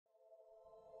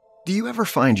Do you ever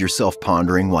find yourself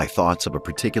pondering why thoughts of a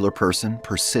particular person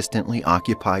persistently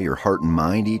occupy your heart and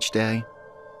mind each day?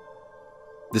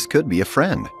 This could be a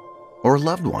friend or a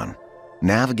loved one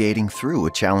navigating through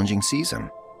a challenging season.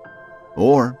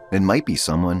 Or it might be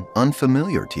someone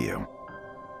unfamiliar to you.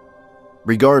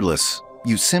 Regardless,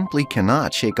 you simply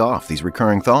cannot shake off these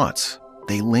recurring thoughts.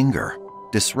 They linger,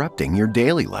 disrupting your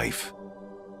daily life.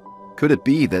 Could it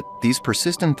be that these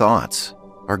persistent thoughts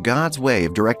are God's way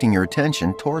of directing your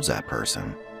attention towards that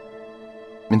person?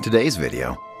 In today's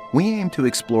video, we aim to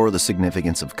explore the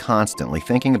significance of constantly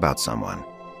thinking about someone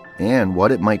and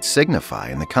what it might signify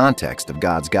in the context of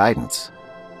God's guidance.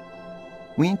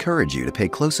 We encourage you to pay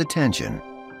close attention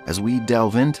as we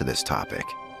delve into this topic,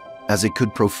 as it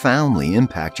could profoundly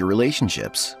impact your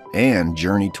relationships and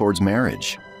journey towards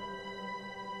marriage.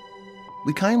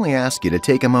 We kindly ask you to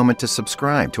take a moment to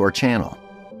subscribe to our channel.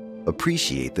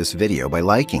 Appreciate this video by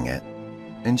liking it,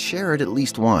 and share it at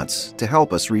least once to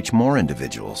help us reach more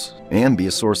individuals and be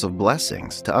a source of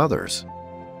blessings to others.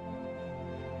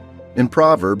 In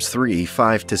Proverbs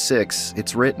 3:5-6,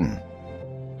 it's written,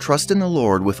 "Trust in the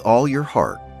Lord with all your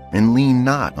heart and lean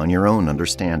not on your own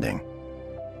understanding.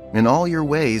 In all your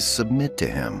ways submit to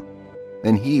Him,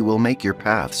 and He will make your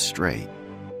paths straight."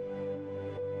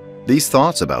 These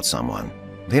thoughts about someone,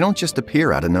 they don't just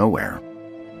appear out of nowhere.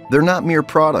 They're not mere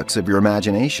products of your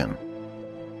imagination.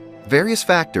 Various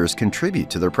factors contribute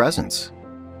to their presence.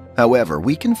 However,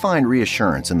 we can find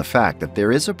reassurance in the fact that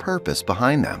there is a purpose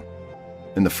behind them.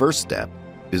 And the first step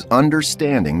is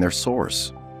understanding their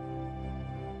source.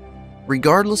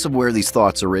 Regardless of where these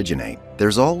thoughts originate,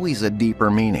 there's always a deeper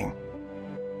meaning.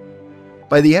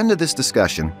 By the end of this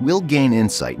discussion, we'll gain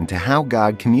insight into how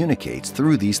God communicates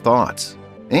through these thoughts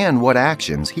and what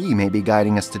actions He may be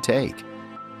guiding us to take.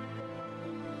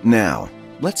 Now,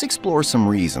 let's explore some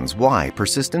reasons why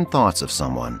persistent thoughts of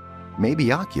someone may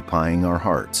be occupying our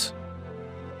hearts.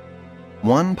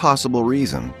 One possible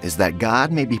reason is that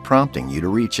God may be prompting you to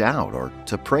reach out or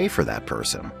to pray for that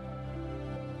person.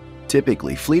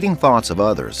 Typically, fleeting thoughts of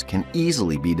others can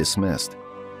easily be dismissed,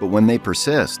 but when they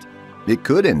persist, it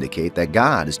could indicate that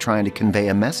God is trying to convey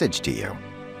a message to you.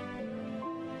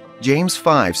 James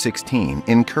 5:16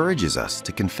 encourages us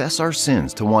to confess our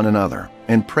sins to one another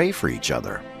and pray for each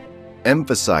other,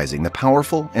 emphasizing the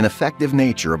powerful and effective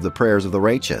nature of the prayers of the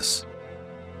righteous.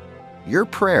 Your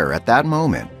prayer at that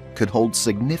moment could hold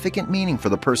significant meaning for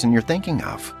the person you're thinking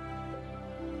of.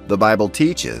 The Bible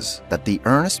teaches that the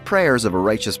earnest prayers of a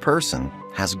righteous person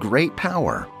has great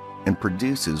power and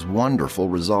produces wonderful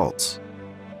results.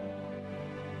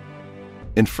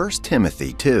 In 1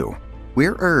 Timothy 2,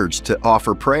 we're urged to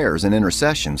offer prayers and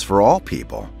intercessions for all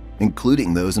people,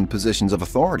 including those in positions of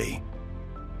authority.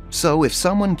 So if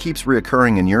someone keeps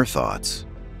reoccurring in your thoughts,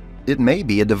 it may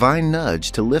be a divine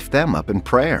nudge to lift them up in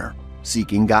prayer,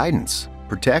 seeking guidance,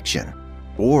 protection,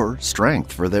 or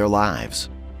strength for their lives.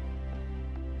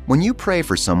 When you pray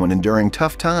for someone enduring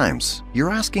tough times, you're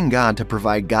asking God to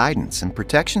provide guidance and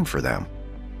protection for them.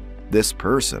 This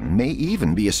person may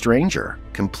even be a stranger,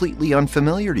 completely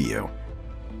unfamiliar to you.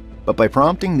 But by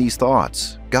prompting these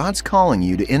thoughts, God's calling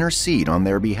you to intercede on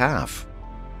their behalf.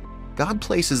 God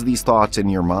places these thoughts in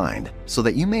your mind so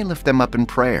that you may lift them up in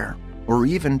prayer, or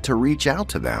even to reach out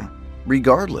to them,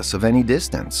 regardless of any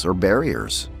distance or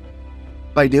barriers.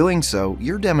 By doing so,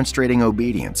 you're demonstrating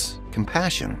obedience,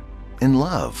 compassion, and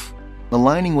love,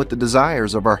 aligning with the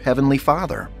desires of our Heavenly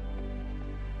Father.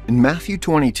 In Matthew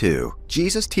 22,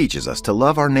 Jesus teaches us to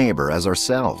love our neighbor as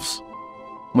ourselves.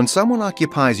 When someone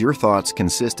occupies your thoughts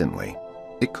consistently,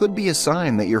 it could be a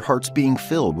sign that your heart's being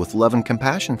filled with love and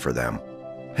compassion for them.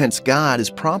 Hence, God is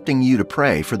prompting you to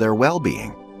pray for their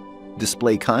well-being,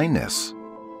 display kindness,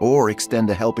 or extend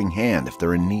a helping hand if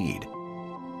they're in need.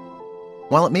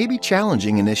 While it may be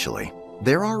challenging initially,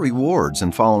 there are rewards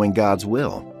in following God's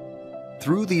will.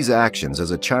 Through these actions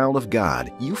as a child of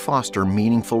God, you foster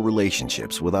meaningful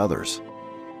relationships with others.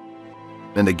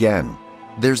 And again,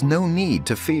 there's no need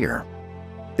to fear.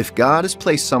 If God has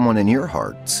placed someone in your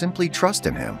heart, simply trust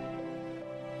in Him.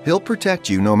 He'll protect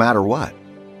you no matter what.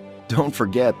 Don't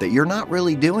forget that you're not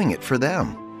really doing it for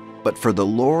them, but for the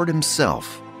Lord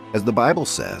Himself, as the Bible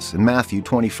says in Matthew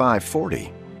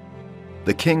 25:40.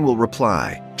 The King will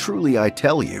reply, "Truly I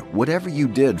tell you, whatever you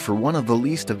did for one of the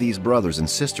least of these brothers and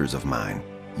sisters of mine,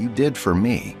 you did for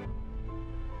me."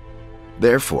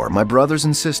 Therefore, my brothers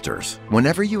and sisters,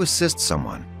 whenever you assist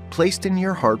someone placed in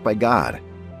your heart by God,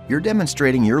 you're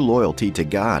demonstrating your loyalty to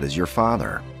God as your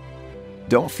Father.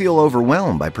 Don't feel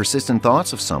overwhelmed by persistent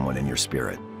thoughts of someone in your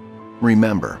spirit.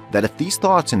 Remember that if these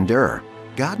thoughts endure,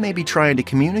 God may be trying to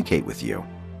communicate with you.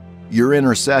 Your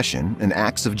intercession and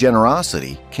acts of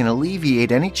generosity can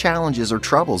alleviate any challenges or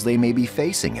troubles they may be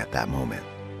facing at that moment.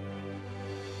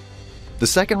 The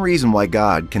second reason why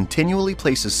God continually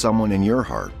places someone in your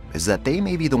heart is that they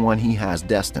may be the one He has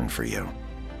destined for you.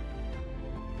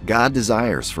 God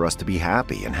desires for us to be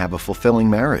happy and have a fulfilling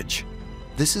marriage.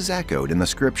 This is echoed in the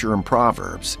scripture in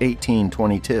Proverbs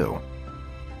 18:22.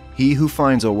 He who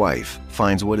finds a wife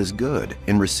finds what is good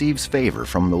and receives favor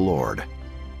from the Lord.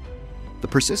 The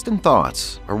persistent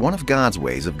thoughts are one of God's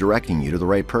ways of directing you to the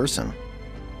right person.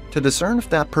 To discern if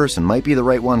that person might be the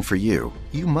right one for you,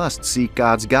 you must seek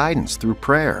God's guidance through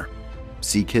prayer.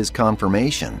 Seek His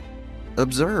confirmation.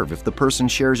 Observe if the person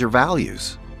shares your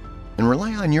values. And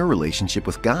rely on your relationship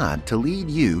with God to lead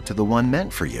you to the one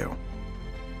meant for you.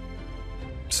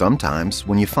 Sometimes,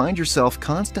 when you find yourself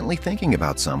constantly thinking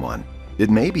about someone, it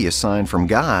may be a sign from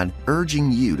God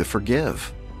urging you to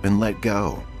forgive and let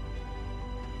go.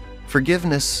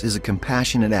 Forgiveness is a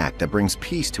compassionate act that brings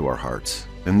peace to our hearts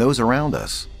and those around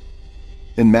us.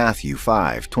 In Matthew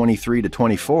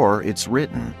 5:23-24, it's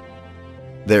written,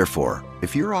 "Therefore,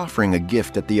 if you're offering a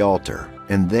gift at the altar,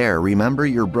 and there remember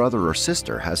your brother or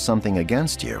sister has something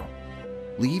against you,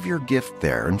 leave your gift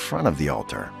there in front of the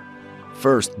altar.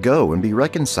 First go and be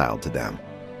reconciled to them,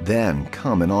 then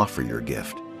come and offer your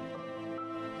gift."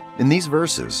 In these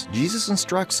verses, Jesus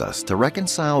instructs us to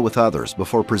reconcile with others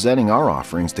before presenting our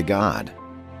offerings to God.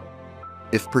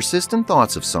 If persistent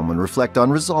thoughts of someone reflect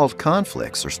unresolved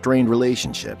conflicts or strained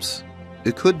relationships,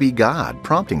 it could be God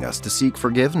prompting us to seek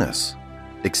forgiveness,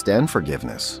 extend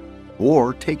forgiveness,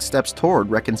 or take steps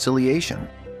toward reconciliation.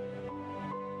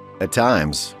 At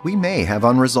times, we may have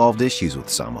unresolved issues with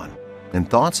someone, and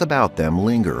thoughts about them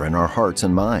linger in our hearts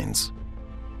and minds.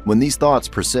 When these thoughts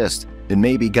persist, it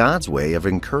may be God's way of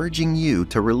encouraging you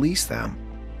to release them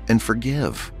and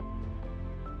forgive.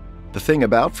 The thing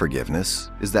about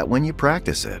forgiveness is that when you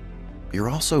practice it, you're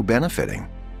also benefiting,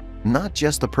 not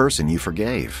just the person you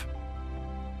forgave.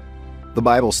 The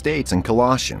Bible states in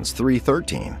Colossians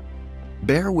 3:13,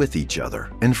 "Bear with each other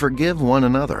and forgive one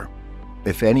another.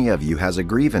 If any of you has a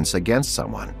grievance against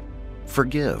someone,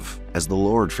 forgive as the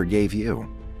Lord forgave you."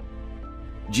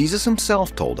 Jesus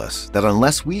Himself told us that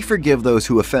unless we forgive those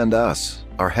who offend us,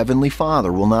 our Heavenly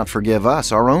Father will not forgive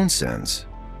us our own sins.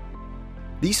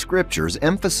 These scriptures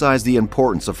emphasize the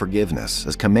importance of forgiveness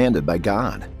as commanded by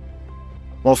God.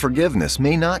 While forgiveness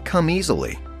may not come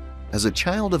easily, as a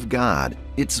child of God,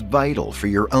 it's vital for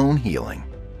your own healing.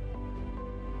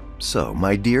 So,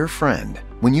 my dear friend,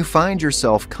 when you find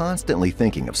yourself constantly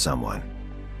thinking of someone,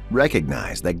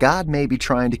 recognize that God may be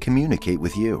trying to communicate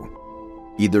with you,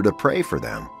 either to pray for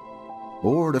them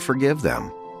or to forgive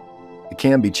them. It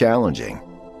can be challenging,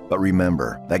 but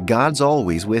remember that God's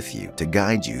always with you to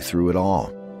guide you through it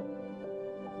all.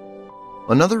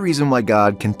 Another reason why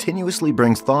God continuously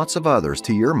brings thoughts of others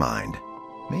to your mind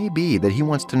may be that He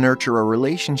wants to nurture a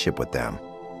relationship with them,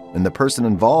 and the person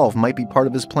involved might be part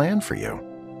of His plan for you.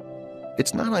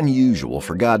 It's not unusual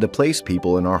for God to place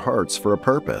people in our hearts for a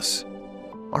purpose.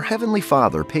 Our Heavenly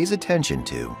Father pays attention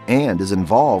to and is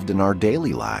involved in our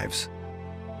daily lives.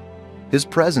 His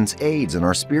presence aids in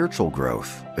our spiritual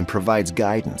growth and provides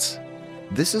guidance.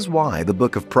 This is why the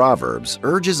book of Proverbs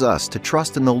urges us to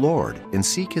trust in the Lord and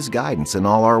seek His guidance in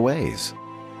all our ways.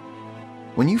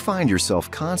 When you find yourself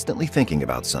constantly thinking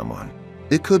about someone,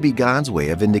 it could be God's way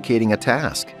of indicating a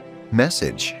task,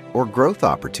 message, or growth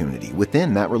opportunity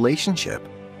within that relationship.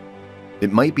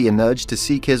 It might be a nudge to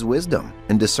seek His wisdom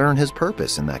and discern His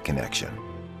purpose in that connection.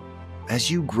 As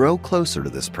you grow closer to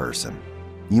this person,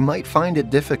 you might find it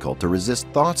difficult to resist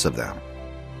thoughts of them.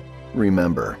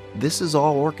 Remember, this is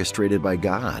all orchestrated by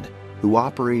God, who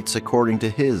operates according to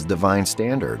His divine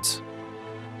standards.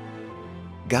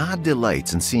 God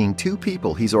delights in seeing two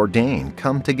people He's ordained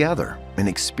come together and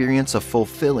experience a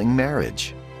fulfilling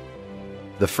marriage.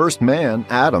 The first man,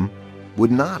 Adam,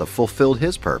 would not have fulfilled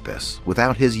his purpose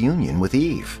without his union with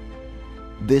Eve.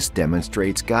 This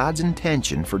demonstrates God's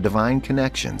intention for divine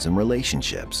connections and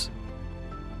relationships.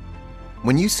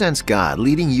 When you sense God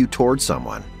leading you toward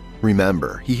someone,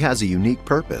 remember He has a unique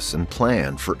purpose and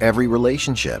plan for every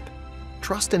relationship.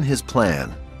 Trust in His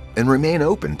plan and remain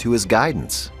open to His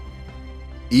guidance.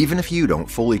 Even if you don't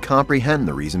fully comprehend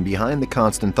the reason behind the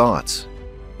constant thoughts,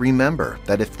 remember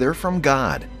that if they're from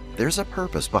God, there's a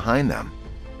purpose behind them,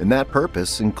 and that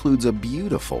purpose includes a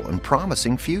beautiful and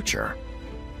promising future.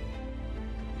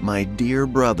 My dear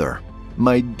brother,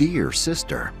 my dear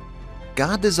sister,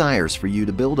 God desires for you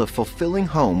to build a fulfilling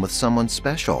home with someone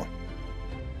special,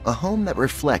 a home that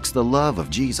reflects the love of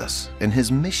Jesus and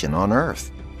His mission on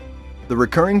earth. The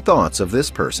recurring thoughts of this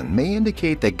person may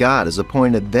indicate that God has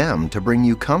appointed them to bring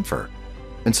you comfort,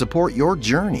 and support your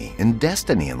journey and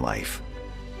destiny in life.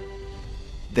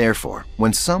 Therefore,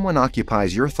 when someone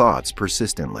occupies your thoughts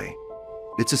persistently,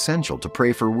 it's essential to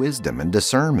pray for wisdom and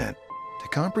discernment to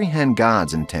comprehend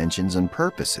God's intentions and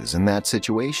purposes in that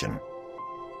situation.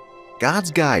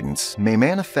 God's guidance may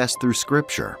manifest through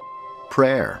Scripture,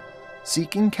 prayer,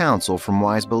 seeking counsel from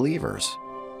wise believers,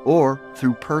 or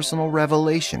through personal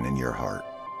revelation in your heart.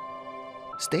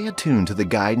 Stay attuned to the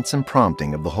guidance and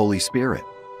prompting of the Holy Spirit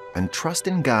and trust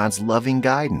in God's loving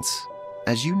guidance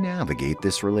as you navigate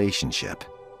this relationship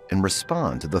and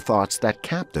respond to the thoughts that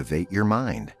captivate your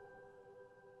mind.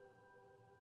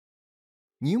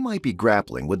 You might be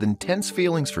grappling with intense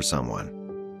feelings for someone,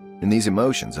 and these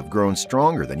emotions have grown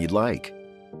stronger than you'd like.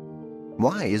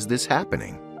 Why is this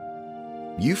happening?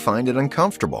 You find it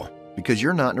uncomfortable because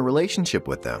you're not in a relationship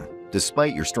with them,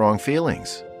 despite your strong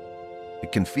feelings.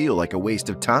 It can feel like a waste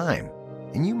of time,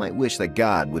 and you might wish that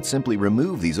God would simply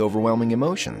remove these overwhelming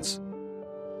emotions.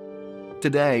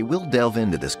 Today, we'll delve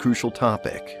into this crucial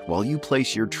topic while you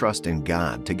place your trust in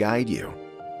God to guide you,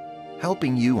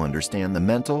 helping you understand the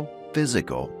mental,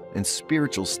 physical, and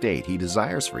spiritual state He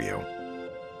desires for you.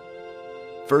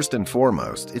 First and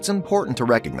foremost, it's important to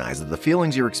recognize that the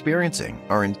feelings you're experiencing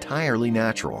are entirely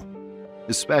natural,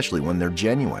 especially when they're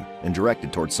genuine and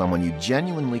directed towards someone you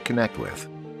genuinely connect with.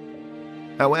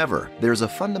 However, there's a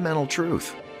fundamental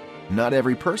truth. Not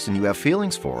every person you have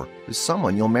feelings for is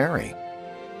someone you'll marry.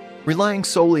 Relying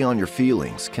solely on your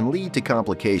feelings can lead to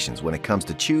complications when it comes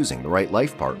to choosing the right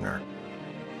life partner.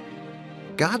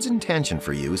 God's intention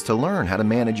for you is to learn how to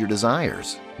manage your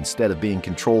desires instead of being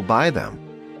controlled by them,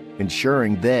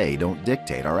 ensuring they don't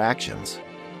dictate our actions.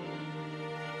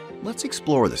 Let's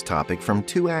explore this topic from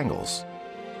two angles.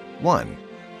 1.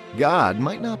 God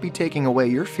might not be taking away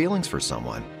your feelings for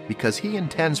someone because He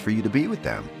intends for you to be with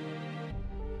them.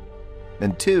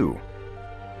 And 2.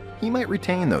 He might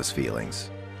retain those feelings,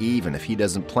 even if He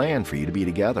doesn't plan for you to be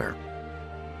together.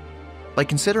 By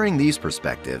considering these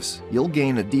perspectives, you'll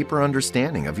gain a deeper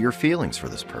understanding of your feelings for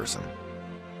this person.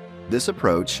 This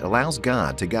approach allows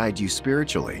God to guide you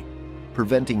spiritually,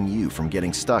 preventing you from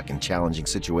getting stuck in challenging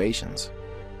situations.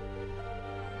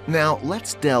 Now,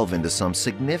 let's delve into some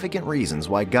significant reasons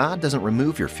why God doesn't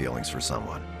remove your feelings for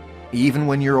someone, even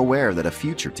when you're aware that a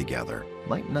future together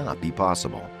might not be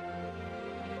possible.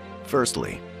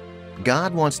 Firstly,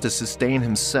 God wants to sustain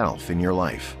Himself in your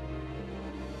life.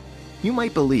 You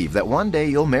might believe that one day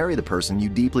you'll marry the person you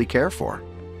deeply care for,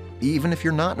 even if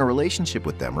you're not in a relationship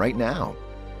with them right now.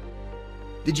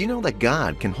 Did you know that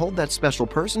God can hold that special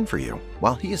person for you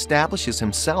while He establishes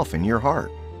Himself in your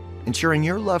heart, ensuring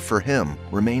your love for Him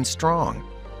remains strong?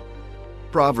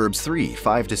 Proverbs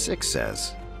 3:5-6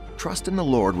 says, "Trust in the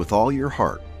Lord with all your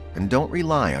heart and don't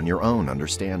rely on your own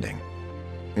understanding.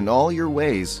 In all your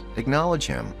ways acknowledge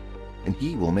Him, and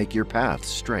He will make your paths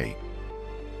straight."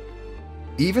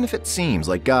 Even if it seems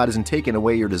like God isn't taking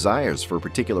away your desires for a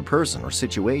particular person or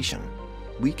situation,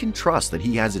 we can trust that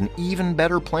He has an even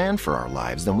better plan for our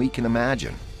lives than we can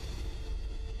imagine.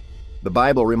 The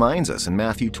Bible reminds us in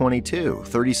Matthew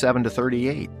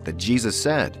 22:37-38 that Jesus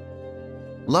said,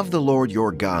 "Love the Lord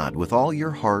your God with all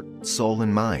your heart, soul,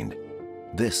 and mind.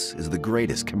 This is the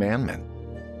greatest commandment."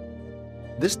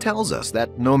 This tells us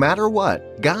that no matter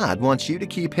what, God wants you to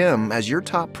keep Him as your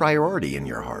top priority in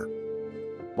your heart.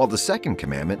 While the second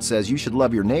commandment says you should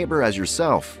love your neighbor as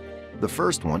yourself, the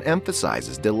first one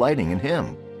emphasizes delighting in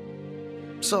Him.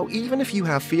 So even if you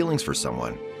have feelings for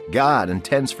someone, God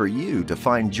intends for you to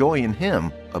find joy in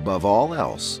Him above all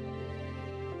else.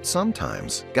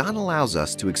 Sometimes, God allows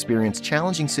us to experience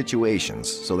challenging situations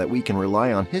so that we can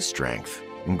rely on His strength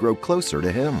and grow closer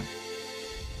to Him.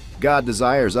 God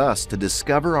desires us to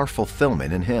discover our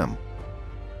fulfillment in Him.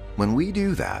 When we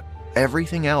do that,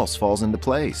 everything else falls into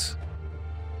place.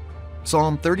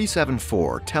 Psalm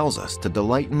 37:4 tells us to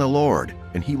delight in the Lord,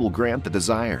 and He will grant the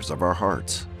desires of our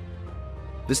hearts.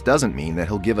 This doesn't mean that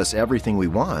He'll give us everything we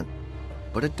want,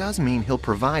 but it does mean He'll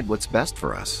provide what's best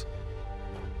for us.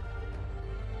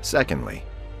 Secondly,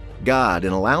 God,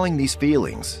 in allowing these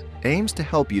feelings, aims to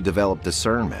help you develop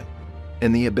discernment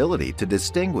and the ability to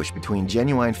distinguish between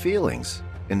genuine feelings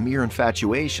and mere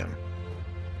infatuation.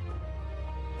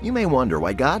 You may wonder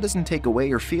why God doesn't take away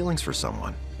your feelings for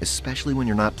someone, especially when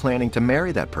you're not planning to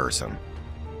marry that person.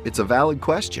 It's a valid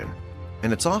question,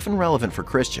 and it's often relevant for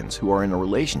Christians who are in a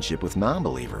relationship with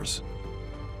non-believers.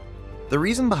 The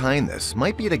reason behind this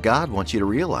might be that God wants you to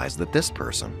realize that this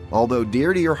person, although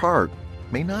dear to your heart,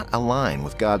 may not align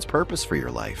with God's purpose for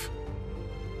your life.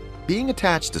 Being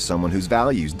attached to someone whose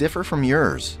values differ from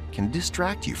yours can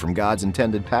distract you from God's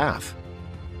intended path.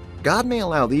 God may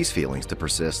allow these feelings to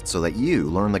persist so that you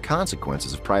learn the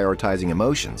consequences of prioritizing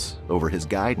emotions over His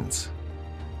guidance.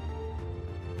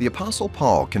 The Apostle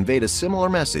Paul conveyed a similar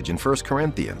message in 1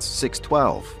 Corinthians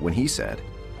 6:12 when he said,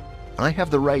 "I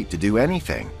have the right to do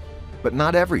anything, but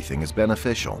not everything is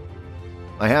beneficial.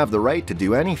 I have the right to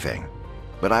do anything,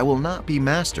 but I will not be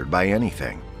mastered by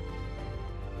anything."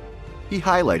 He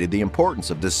highlighted the importance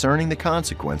of discerning the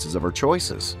consequences of our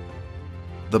choices.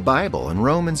 The Bible in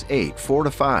Romans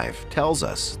 8:4-5 tells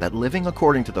us that living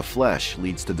according to the flesh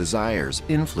leads to desires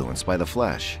influenced by the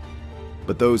flesh,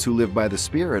 but those who live by the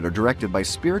Spirit are directed by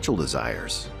spiritual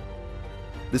desires.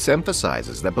 This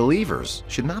emphasizes that believers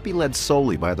should not be led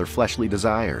solely by their fleshly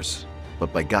desires,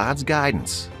 but by God's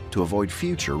guidance to avoid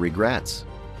future regrets.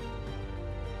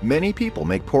 Many people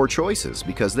make poor choices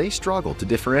because they struggle to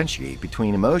differentiate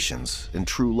between emotions and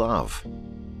true love.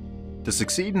 To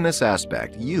succeed in this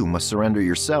aspect, you must surrender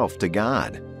yourself to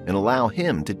God and allow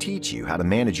Him to teach you how to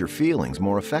manage your feelings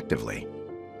more effectively.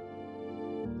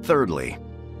 Thirdly,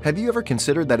 have you ever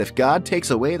considered that if God takes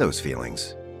away those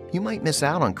feelings, you might miss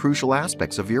out on crucial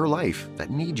aspects of your life that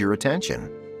need your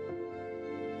attention?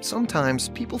 Sometimes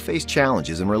people face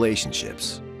challenges in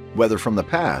relationships, whether from the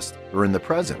past or in the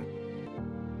present.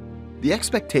 The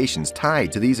expectations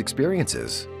tied to these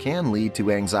experiences can lead to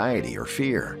anxiety or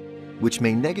fear, which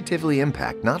may negatively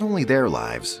impact not only their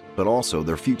lives, but also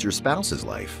their future spouse's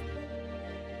life.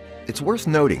 It's worth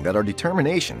noting that our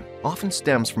determination often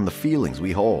stems from the feelings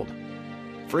we hold.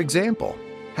 For example,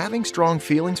 having strong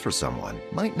feelings for someone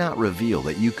might not reveal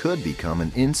that you could become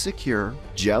an insecure,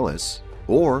 jealous,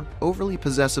 or overly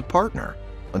possessive partner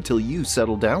until you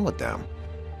settle down with them.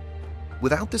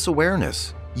 Without this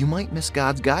awareness, you might miss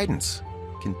God's guidance,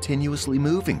 continuously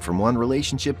moving from one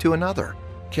relationship to another,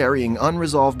 carrying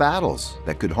unresolved battles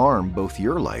that could harm both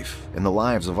your life and the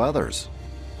lives of others.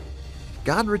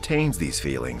 God retains these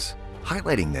feelings,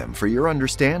 highlighting them for your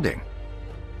understanding.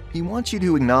 He wants you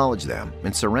to acknowledge them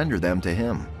and surrender them to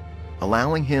Him,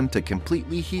 allowing Him to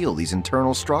completely heal these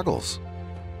internal struggles.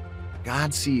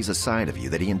 God sees a side of you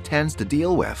that He intends to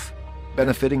deal with,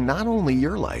 benefiting not only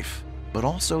your life, but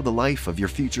also the life of your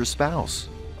future spouse.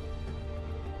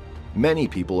 Many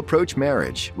people approach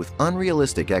marriage with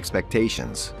unrealistic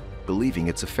expectations, believing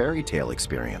it's a fairy tale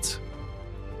experience.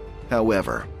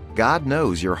 However, God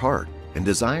knows your heart and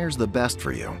desires the best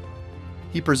for you.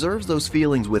 He preserves those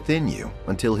feelings within you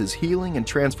until His healing and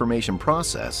transformation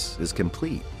process is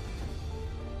complete.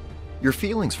 Your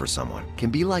feelings for someone can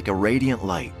be like a radiant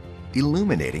light,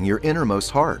 illuminating your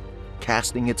innermost heart,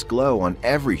 casting its glow on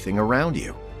everything around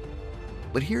you.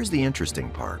 But here's the interesting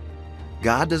part.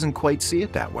 God doesn't quite see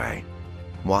it that way.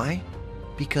 Why?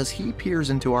 Because He peers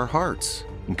into our hearts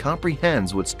and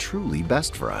comprehends what's truly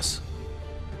best for us.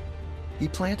 He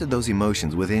planted those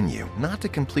emotions within you not to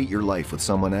complete your life with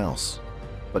someone else,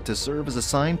 but to serve as a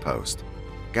signpost,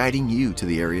 guiding you to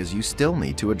the areas you still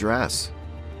need to address.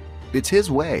 It's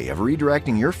His way of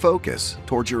redirecting your focus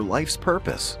towards your life's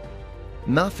purpose.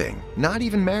 Nothing, not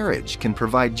even marriage, can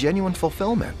provide genuine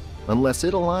fulfillment unless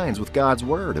it aligns with God's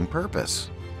word and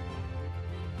purpose.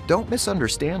 Don't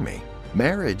misunderstand me.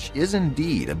 Marriage is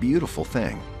indeed a beautiful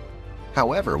thing.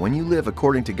 However, when you live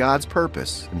according to God's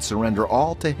purpose and surrender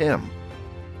all to Him,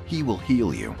 He will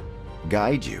heal you,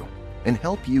 guide you, and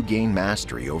help you gain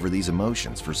mastery over these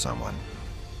emotions for someone.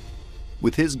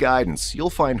 With His guidance, you'll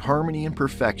find harmony and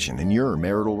perfection in your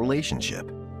marital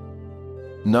relationship.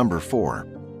 Number 4.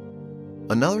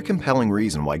 Another compelling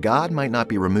reason why God might not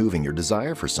be removing your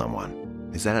desire for someone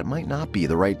is that it might not be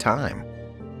the right time.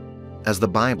 As the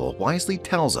Bible wisely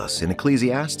tells us in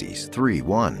Ecclesiastes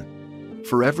 3:1,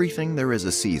 "For everything there is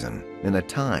a season and a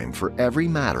time for every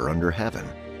matter under heaven."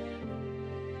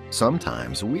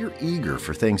 Sometimes we're eager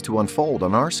for things to unfold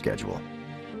on our schedule,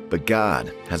 but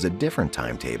God has a different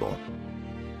timetable.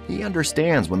 He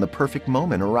understands when the perfect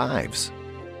moment arrives.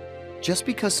 Just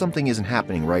because something isn't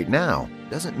happening right now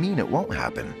doesn't mean it won't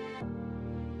happen.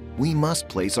 We must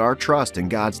place our trust in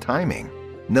God's timing,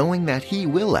 knowing that He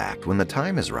will act when the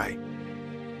time is right.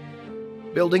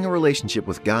 Building a relationship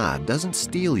with God doesn't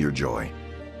steal your joy.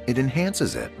 It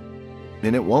enhances it,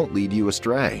 and it won't lead you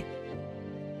astray.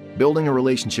 Building a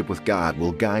relationship with God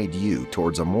will guide you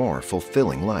towards a more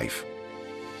fulfilling life.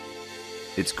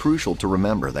 It's crucial to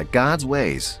remember that God's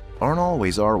ways aren't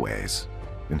always our ways,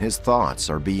 and His thoughts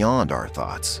are beyond our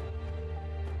thoughts.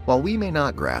 While we may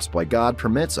not grasp why God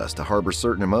permits us to harbor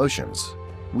certain emotions,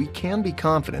 we can be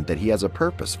confident that He has a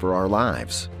purpose for our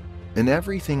lives, and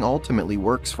everything ultimately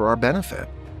works for our benefit.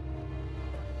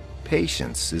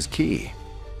 Patience is key.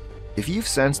 If you've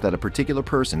sensed that a particular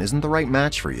person isn't the right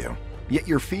match for you, yet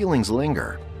your feelings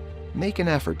linger, make an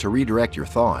effort to redirect your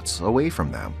thoughts away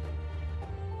from them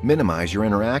Minimize your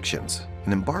interactions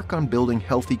and embark on building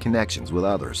healthy connections with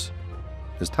others.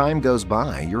 As time goes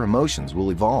by, your emotions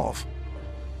will evolve.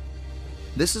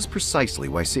 This is precisely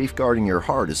why safeguarding your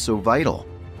heart is so vital.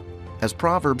 As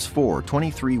Proverbs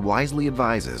 4:23 wisely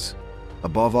advises,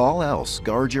 above all else,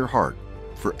 guard your heart,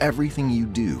 for everything you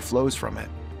do flows from it.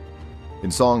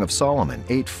 In Song of Solomon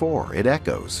 8:4, it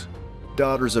echoes,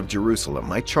 Daughters of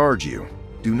Jerusalem, I charge you,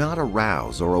 do not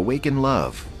arouse or awaken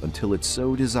love until it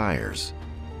so desires.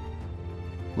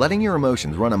 Letting your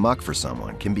emotions run amok for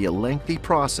someone can be a lengthy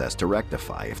process to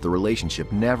rectify if the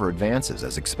relationship never advances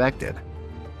as expected.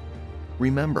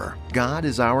 Remember, God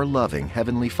is our loving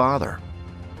Heavenly Father.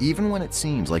 Even when it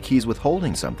seems like He's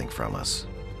withholding something from us,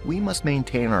 we must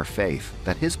maintain our faith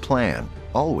that His plan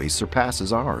always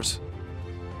surpasses ours.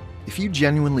 If you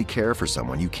genuinely care for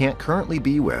someone you can't currently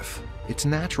be with, it's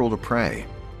natural to pray,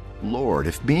 Lord,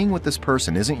 if being with this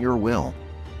person isn't your will,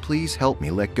 please help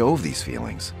me let go of these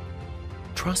feelings.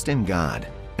 Trust in God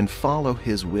and follow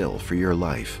His will for your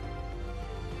life.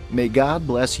 May God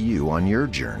bless you on your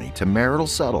journey to marital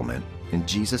settlement in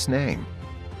Jesus' name.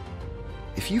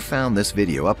 If you found this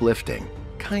video uplifting,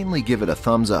 kindly give it a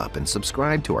thumbs up and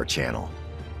subscribe to our channel.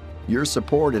 Your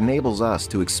support enables us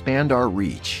to expand our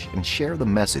reach and share the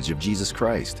message of Jesus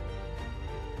Christ.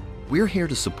 We're here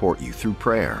to support you through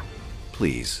prayer.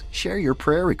 Please share your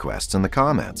prayer requests in the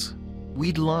comments.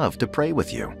 We'd love to pray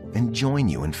with you and join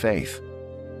you in faith.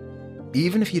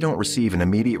 Even if you don't receive an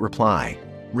immediate reply,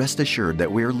 rest assured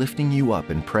that we're lifting you up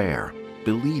in prayer,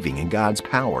 believing in God's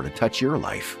power to touch your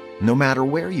life, no matter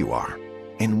where you are,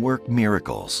 and work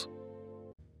miracles.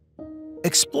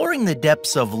 Exploring the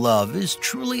depths of love is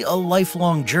truly a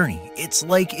lifelong journey. It's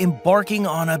like embarking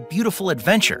on a beautiful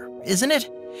adventure, isn't it?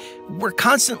 We're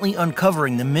constantly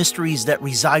uncovering the mysteries that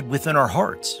reside within our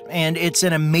hearts, and it's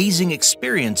an amazing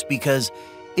experience because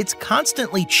it's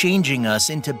constantly changing us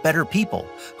into better people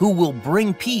who will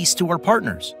bring peace to our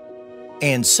partners.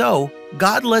 And so,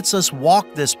 God lets us walk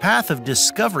this path of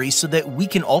discovery so that we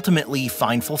can ultimately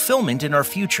find fulfillment in our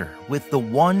future with the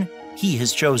one He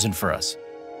has chosen for us.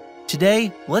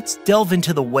 Today, let's delve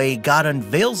into the way God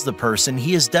unveils the person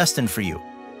He has destined for you.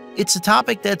 It's a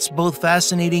topic that's both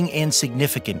fascinating and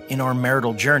significant in our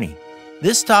marital journey.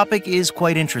 This topic is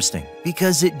quite interesting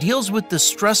because it deals with the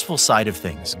stressful side of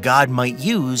things God might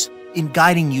use in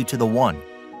guiding you to the one.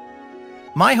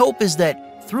 My hope is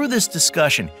that through this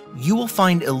discussion, you will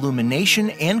find illumination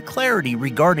and clarity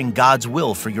regarding God's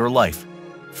will for your life.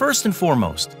 First and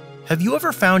foremost, have you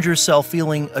ever found yourself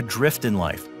feeling adrift in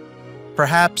life?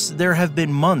 Perhaps there have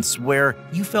been months where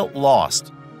you felt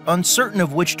lost, uncertain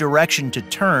of which direction to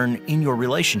turn in your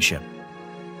relationship.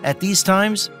 At these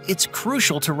times, it's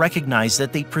crucial to recognize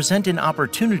that they present an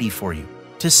opportunity for you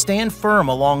to stand firm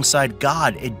alongside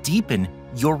God and deepen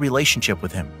your relationship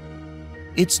with Him.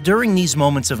 It's during these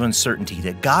moments of uncertainty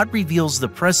that God reveals the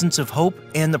presence of hope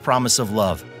and the promise of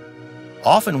love.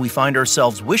 Often we find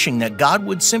ourselves wishing that God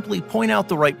would simply point out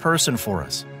the right person for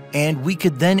us, and we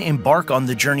could then embark on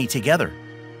the journey together.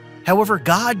 However,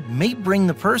 God may bring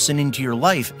the person into your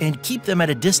life and keep them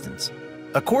at a distance,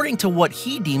 according to what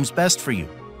He deems best for you.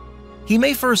 He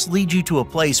may first lead you to a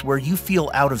place where you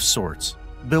feel out of sorts,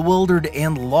 bewildered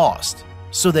and lost,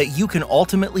 so that you can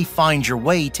ultimately find your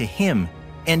way to Him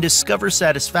and discover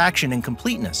satisfaction and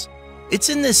completeness. It's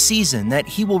in this season that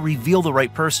He will reveal the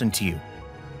right person to you.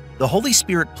 The Holy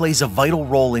Spirit plays a vital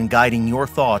role in guiding your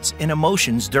thoughts and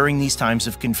emotions during these times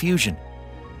of confusion.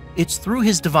 It's through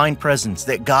His divine presence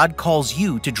that God calls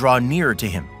you to draw nearer to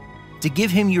Him, to give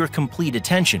Him your complete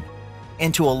attention,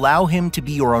 and to allow Him to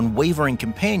be your unwavering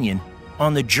companion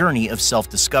on the journey of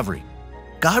self-discovery.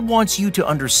 God wants you to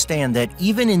understand that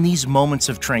even in these moments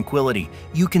of tranquility,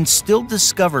 you can still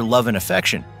discover love and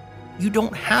affection. You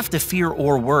don't have to fear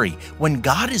or worry. When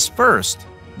God is first,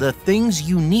 the things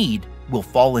you need will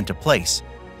fall into place.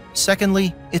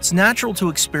 Secondly, it's natural to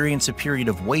experience a period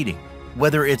of waiting,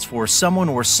 whether it's for someone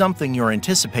or something you're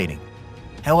anticipating.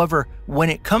 However, when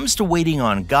it comes to waiting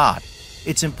on God,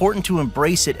 it's important to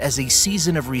embrace it as a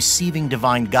season of receiving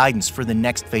divine guidance for the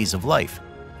next phase of life.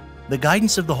 The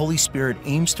guidance of the Holy Spirit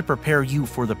aims to prepare you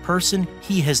for the person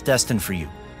He has destined for you,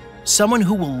 someone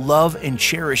who will love and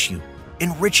cherish you,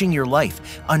 enriching your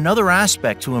life. Another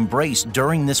aspect to embrace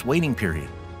during this waiting period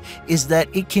is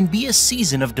that it can be a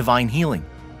season of divine healing.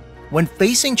 When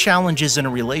facing challenges in a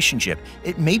relationship,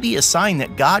 it may be a sign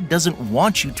that God doesn't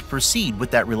want you to proceed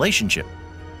with that relationship.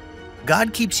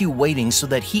 God keeps you waiting so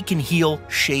that He can heal,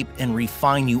 shape, and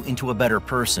refine you into a better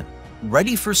person,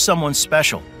 ready for someone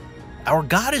special. Our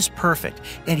God is perfect,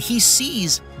 and He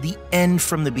sees the end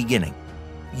from the beginning.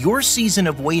 Your season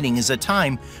of waiting is a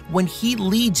time when He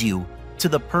leads you to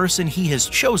the person He has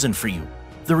chosen for you.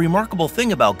 The remarkable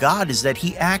thing about God is that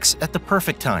He acts at the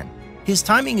perfect time. His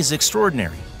timing is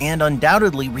extraordinary and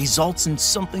undoubtedly results in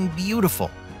something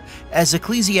beautiful. As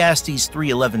Ecclesiastes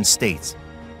 3:11 states,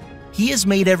 He has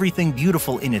made everything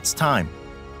beautiful in its time.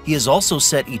 He has also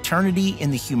set eternity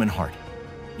in the human heart.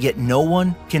 Yet no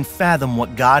one can fathom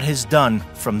what God has done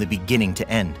from the beginning to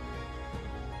end.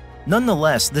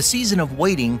 Nonetheless, the season of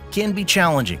waiting can be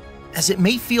challenging, as it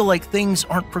may feel like things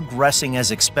aren't progressing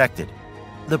as expected.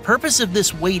 The purpose of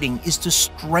this waiting is to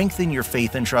strengthen your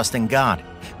faith and trust in God,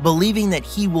 believing that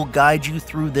He will guide you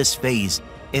through this phase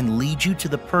and lead you to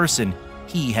the person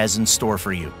He has in store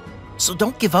for you. So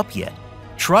don't give up yet.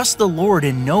 Trust the Lord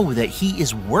and know that He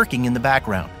is working in the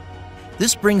background.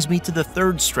 This brings me to the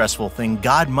third stressful thing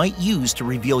God might use to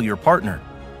reveal your partner: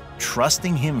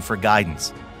 trusting Him for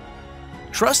guidance.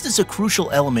 Trust is a crucial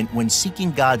element when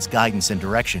seeking God's guidance and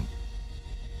direction.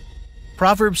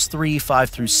 Proverbs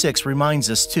 3:5-6 reminds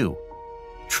us too,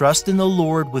 "Trust in the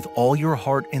Lord with all your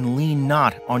heart and lean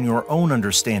not on your own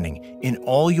understanding. In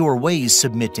all your ways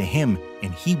submit to Him,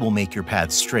 and He will make your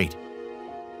paths straight."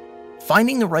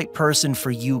 Finding the right person for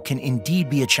you can indeed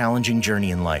be a challenging journey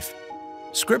in life.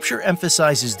 Scripture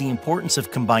emphasizes the importance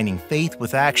of combining faith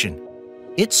with action.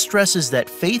 It stresses that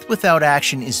faith without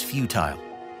action is futile.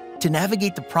 To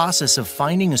navigate the process of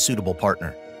finding a suitable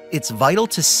partner, it's vital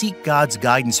to seek God's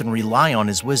guidance and rely on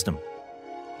His wisdom.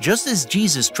 Just as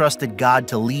Jesus trusted God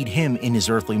to lead Him in His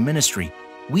earthly ministry,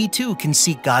 we too can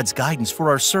seek God's guidance for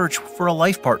our search for a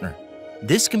life partner.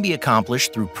 This can be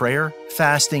accomplished through prayer,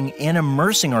 fasting, and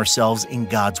immersing ourselves in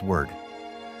God's Word.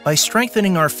 By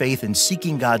strengthening our faith and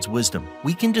seeking God's wisdom,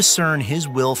 we can discern His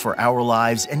will for our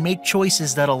lives and make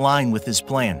choices that align with His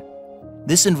plan.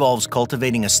 This involves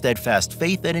cultivating a steadfast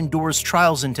faith that endures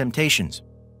trials and temptations.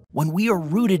 When we are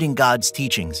rooted in God's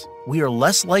teachings, we are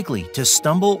less likely to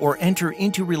stumble or enter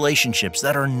into relationships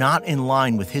that are not in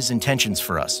line with His intentions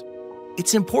for us.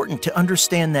 It's important to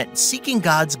understand that seeking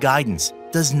God's guidance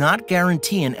does not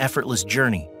guarantee an effortless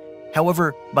journey.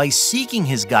 However, by seeking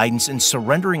His guidance and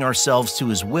surrendering ourselves to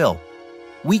His will,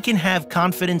 we can have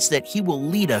confidence that He will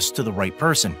lead us to the right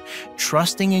person.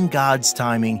 Trusting in God's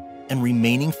timing and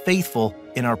remaining faithful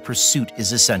in our pursuit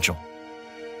is essential.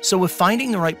 So if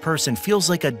finding the right person feels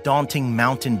like a daunting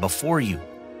mountain before you,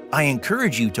 I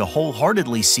encourage you to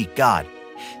wholeheartedly seek God.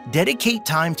 Dedicate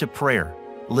time to prayer,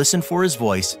 listen for His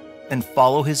voice, and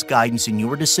follow His guidance in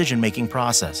your decision-making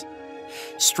process.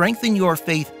 Strengthen your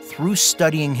faith through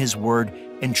studying His Word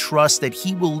and trust that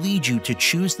He will lead you to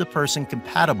choose the person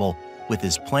compatible with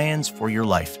His plans for your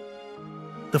life.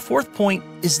 The fourth point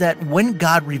is that when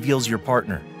God reveals your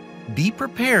partner, be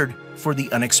prepared for the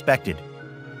unexpected.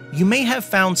 You may have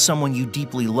found someone you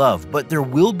deeply love, but there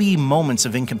will be moments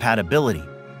of incompatibility,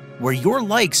 where your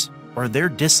likes are their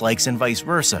dislikes and vice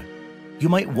versa. You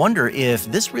might wonder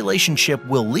if this relationship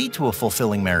will lead to a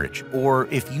fulfilling marriage, or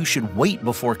if you should wait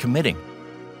before committing.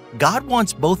 God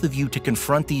wants both of you to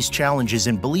confront these challenges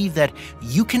and believe that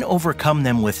you can overcome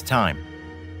them with time.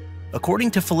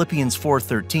 According to Philippians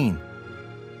 4:13,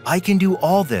 "I can do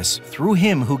all this through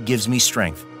Him who gives me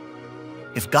strength."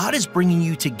 If God is bringing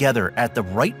you together at the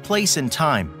right place and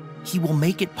time, He will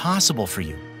make it possible for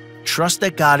you. Trust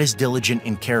that God is diligent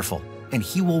and careful, and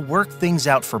He will work things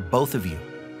out for both of you.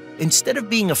 Instead of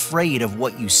being afraid of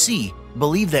what you see,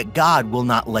 believe that God will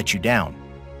not let you down.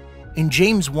 In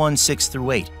James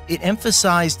 1:6-8, it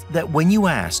emphasized that when you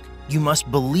ask, you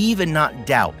must believe and not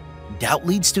doubt. Doubt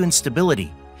leads to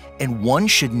instability, and one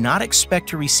should not expect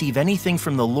to receive anything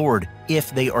from the Lord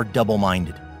if they are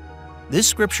double-minded. This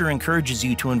scripture encourages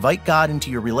you to invite God into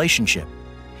your relationship.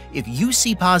 If you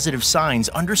see positive signs,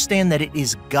 understand that it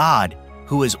is God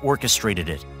who has orchestrated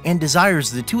it and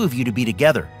desires the two of you to be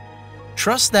together.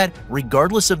 Trust that,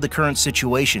 regardless of the current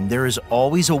situation, there is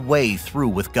always a way through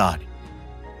with God.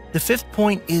 The fifth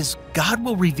point is God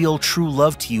will reveal true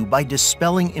love to you by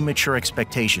dispelling immature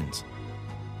expectations.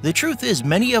 The truth is,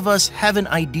 many of us have an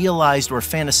idealized or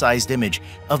fantasized image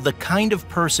of the kind of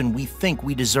person we think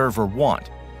we deserve or want.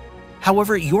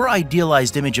 However, your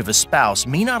idealized image of a spouse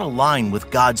may not align with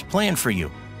God's plan for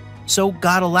you. So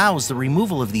God allows the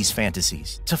removal of these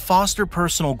fantasies to foster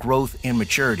personal growth and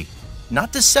maturity,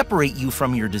 not to separate you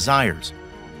from your desires.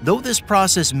 Though this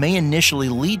process may initially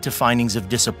lead to findings of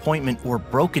disappointment or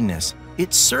brokenness,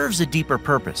 it serves a deeper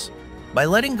purpose. By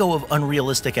letting go of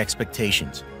unrealistic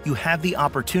expectations, you have the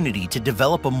opportunity to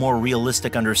develop a more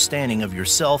realistic understanding of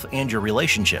yourself and your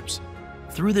relationships.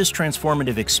 Through this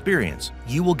transformative experience,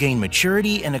 you will gain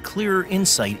maturity and a clearer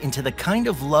insight into the kind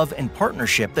of love and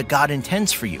partnership that God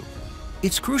intends for you.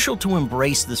 It's crucial to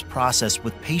embrace this process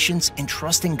with patience and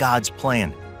trust in God's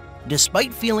plan.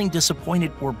 Despite feeling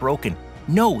disappointed or broken,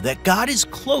 know that God is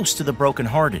close to the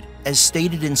brokenhearted, as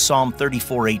stated in Psalm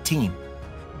 34:18.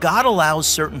 God allows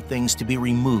certain things to be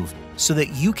removed so that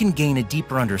you can gain a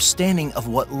deeper understanding of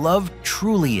what love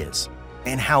truly is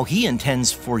and how He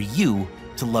intends for you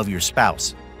to love your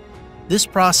spouse. This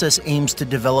process aims to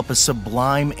develop a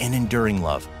sublime and enduring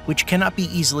love, which cannot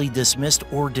be easily dismissed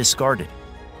or discarded.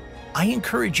 I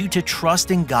encourage you to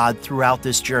trust in God throughout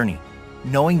this journey,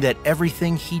 knowing that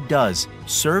everything He does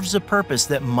serves a purpose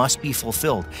that must be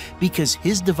fulfilled because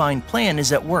His divine plan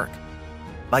is at work.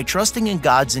 By trusting in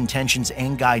God's intentions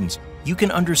and guidance, you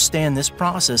can understand this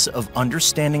process of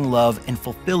understanding love and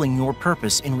fulfilling your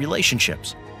purpose in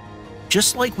relationships.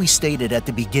 Just like we stated at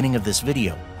the beginning of this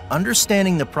video,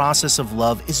 understanding the process of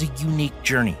love is a unique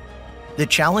journey. The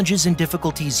challenges and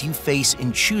difficulties you face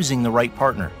in choosing the right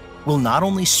partner will not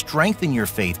only strengthen your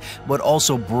faith, but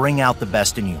also bring out the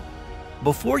best in you.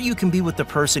 Before you can be with the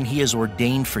person He has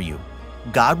ordained for you,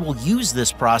 God will use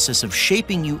this process of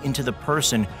shaping you into the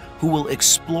person who will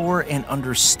explore and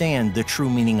understand the true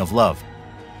meaning of love.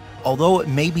 Although it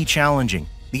may be challenging,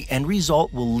 the end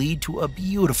result will lead to a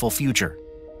beautiful future.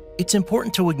 It's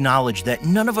important to acknowledge that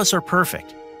none of us are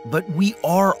perfect, but we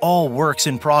are all works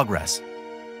in progress.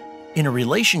 In a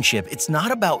relationship, it's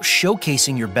not about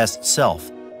showcasing your best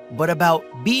self, but about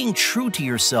being true to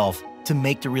yourself to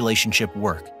make the relationship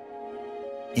work.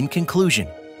 In conclusion,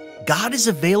 God is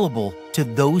available to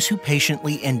those who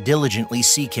patiently and diligently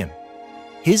seek Him.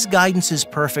 His guidance is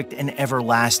perfect and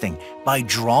everlasting. By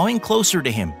drawing closer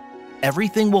to Him,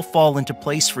 everything will fall into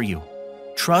place for you.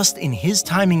 Trust in His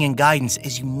timing and guidance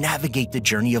as you navigate the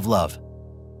journey of love.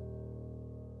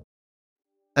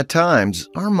 At times,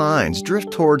 our minds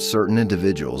drift towards certain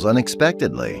individuals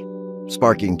unexpectedly,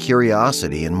 sparking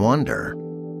curiosity and wonder.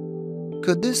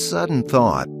 Could this sudden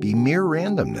thought be mere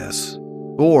randomness?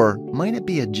 Or might it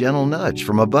be a gentle nudge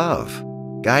from above,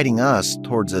 guiding us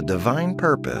towards a divine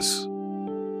purpose?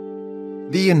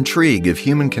 The intrigue of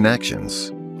human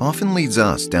connections often leads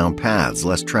us down paths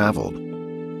less traveled.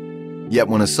 Yet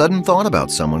when a sudden thought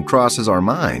about someone crosses our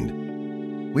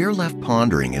mind, we are left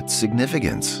pondering its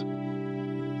significance.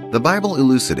 The Bible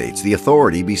elucidates the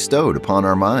authority bestowed upon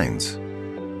our minds,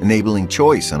 enabling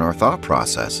choice in our thought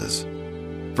processes.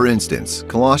 For instance,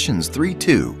 Colossians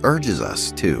 3:2 urges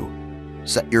us to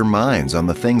set your minds on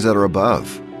the things that are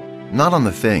above, not on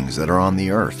the things that are on the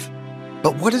earth.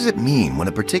 But what does it mean when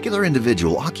a particular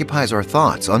individual occupies our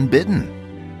thoughts unbidden?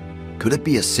 Could it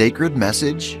be a sacred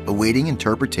message awaiting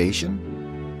interpretation?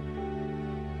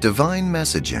 Divine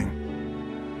messaging.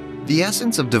 The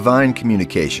essence of divine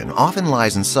communication often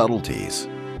lies in subtleties,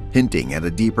 hinting at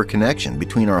a deeper connection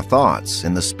between our thoughts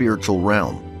and the spiritual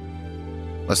realm.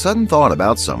 A sudden thought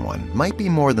about someone might be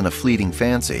more than a fleeting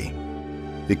fancy.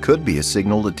 It could be a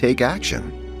signal to take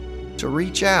action, to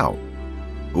reach out,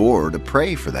 or to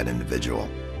pray for that individual.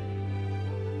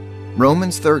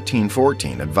 Romans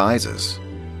 13:14 advises,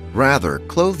 "Rather,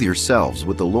 clothe yourselves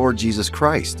with the Lord Jesus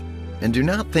Christ, and do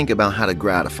not think about how to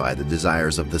gratify the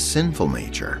desires of the sinful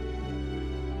nature."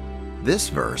 This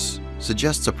verse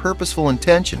suggests a purposeful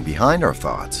intention behind our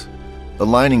thoughts,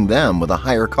 aligning them with a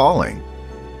higher calling.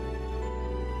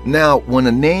 Now, when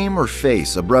a name or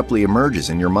face abruptly emerges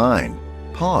in your mind,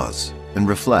 pause and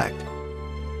reflect.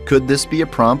 Could this be a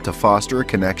prompt to foster a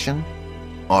connection,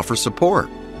 offer support,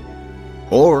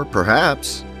 or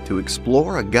perhaps to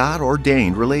explore a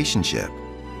God-ordained relationship?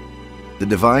 The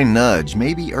divine nudge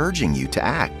may be urging you to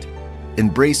act,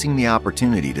 embracing the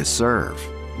opportunity to serve,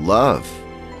 love,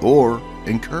 or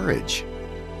encourage.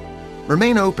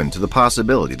 Remain open to the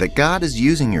possibility that God is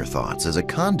using your thoughts as a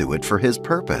conduit for His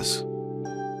purpose.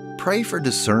 Pray for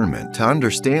discernment to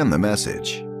understand the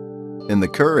message and the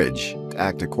courage to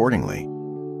act accordingly.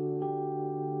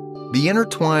 The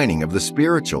intertwining of the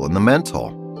spiritual and the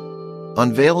mental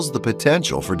unveils the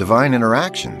potential for divine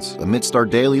interactions amidst our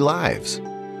daily lives.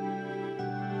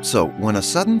 So, when a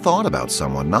sudden thought about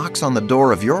someone knocks on the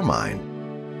door of your mind,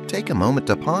 take a moment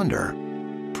to ponder,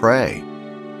 pray,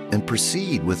 and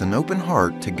proceed with an open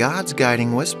heart to God's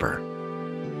guiding whisper.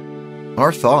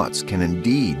 Our thoughts can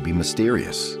indeed be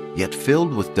mysterious, yet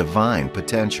filled with divine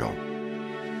potential.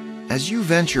 As you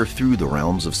venture through the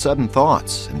realms of sudden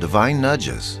thoughts and divine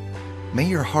nudges, may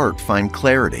your heart find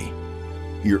clarity,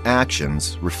 your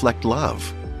actions reflect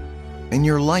love, and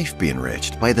your life be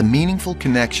enriched by the meaningful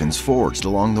connections forged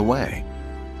along the way.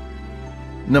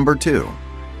 Number 2.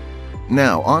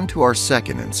 Now on to our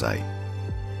second insight.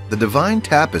 The divine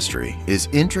tapestry is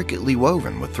intricately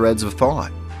woven with threads of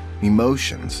thought,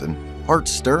 emotions, and heart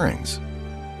stirrings.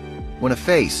 When a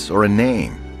face or a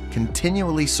name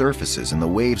continually surfaces in the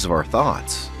waves of our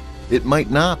thoughts, it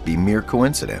might not be mere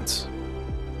coincidence.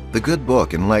 The good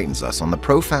book enlightens us on the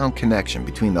profound connection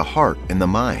between the heart and the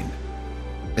mind.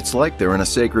 It's like they're in a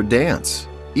sacred dance,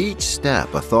 each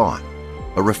step a thought,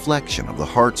 a reflection of the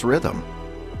heart's rhythm.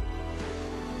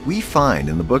 We find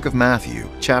in the book of Matthew,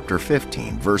 chapter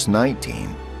 15, verse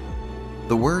 19,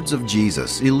 the words of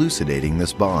Jesus elucidating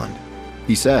this bond.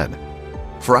 He said,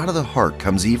 "For out of the heart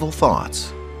comes evil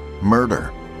thoughts,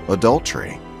 murder,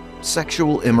 adultery,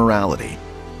 sexual immorality,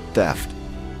 theft,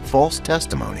 false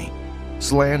testimony,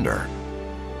 slander."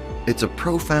 It's a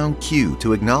profound cue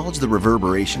to acknowledge the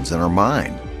reverberations in our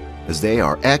mind, as they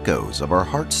are echoes of our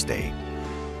heart state.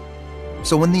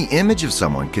 So when the image of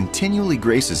someone continually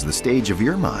graces the stage of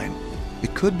your mind,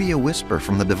 it could be a whisper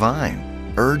from the divine,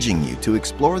 urging you to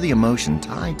explore the emotion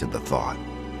tied to the thought.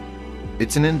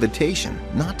 It's an invitation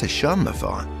not to shun the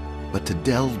thought, but to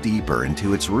delve deeper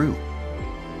into its root.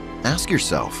 Ask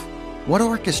yourself, what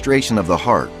orchestration of the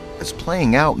heart is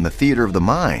playing out in the theater of the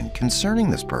mind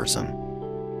concerning this person?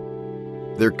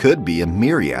 There could be a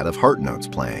myriad of heart notes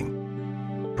playing.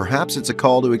 Perhaps it's a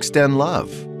call to extend love,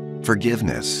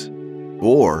 forgiveness,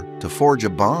 or to forge a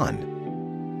bond.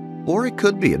 Or it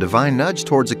could be a divine nudge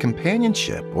towards a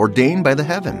companionship ordained by the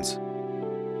heavens.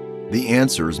 The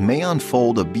answers may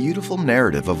unfold a beautiful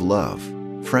narrative of love,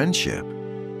 friendship,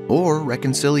 or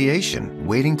reconciliation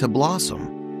waiting to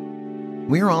blossom.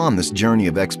 We're on this journey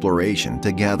of exploration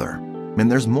together,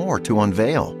 and there's more to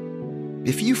unveil.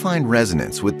 If you find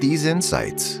resonance with these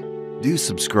insights, do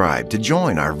subscribe to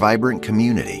join our vibrant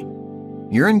community.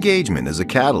 Your engagement is a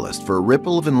catalyst for a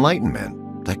ripple of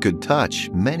enlightenment that could touch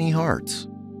many hearts.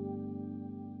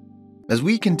 As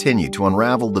we continue to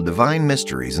unravel the divine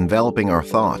mysteries enveloping our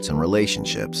thoughts and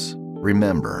relationships,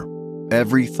 remember,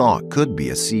 every thought could be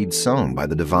a seed sown by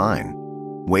the divine,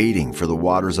 waiting for the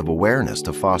waters of awareness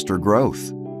to foster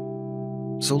growth.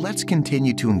 So let's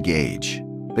continue to engage,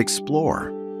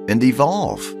 explore, and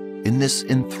evolve in this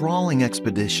enthralling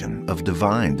expedition of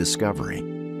divine discovery.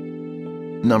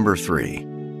 Number 3.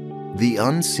 The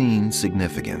unseen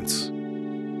significance.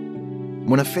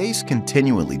 When a face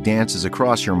continually dances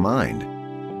across your mind,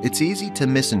 it's easy to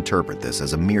misinterpret this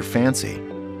as a mere fancy.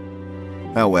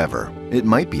 However, it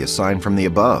might be a sign from the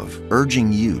above,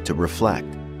 urging you to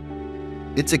reflect.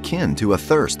 It's akin to a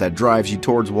thirst that drives you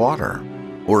towards water,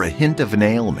 or a hint of an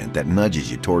ailment that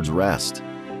nudges you towards rest.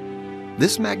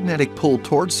 This magnetic pull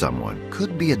towards someone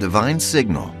could be a divine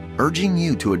signal urging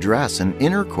you to address an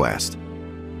inner quest.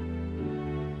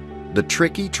 The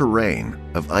tricky terrain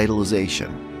of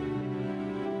idolization.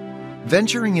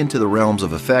 Venturing into the realms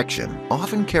of affection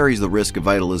often carries the risk of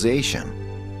idolization,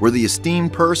 where the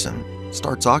esteemed person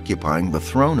starts occupying the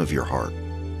throne of your heart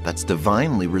that's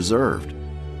divinely reserved.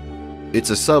 It's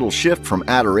a subtle shift from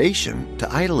adoration to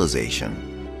idolization,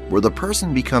 where the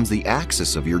person becomes the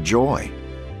axis of your joy,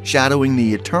 shadowing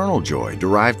the eternal joy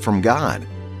derived from God.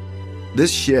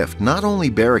 This shift not only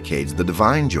barricades the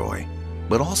divine joy,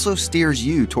 but also steers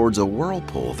you towards a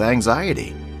whirlpool of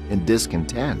anxiety and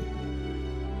discontent.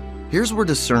 Here's where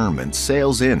discernment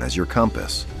sails in as your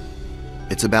compass.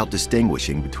 It's about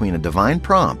distinguishing between a divine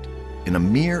prompt and a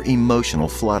mere emotional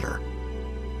flutter.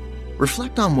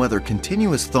 Reflect on whether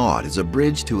continuous thought is a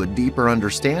bridge to a deeper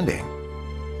understanding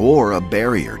or a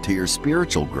barrier to your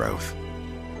spiritual growth.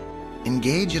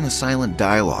 Engage in a silent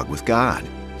dialogue with God,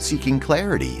 seeking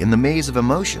clarity in the maze of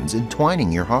emotions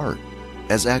entwining your heart,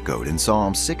 as echoed in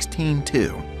Psalm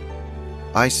 16:2.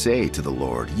 I say to the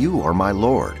Lord, "You are my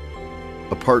Lord.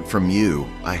 Apart from you,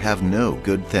 I have no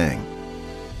good thing."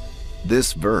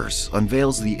 This verse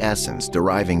unveils the essence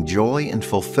deriving joy and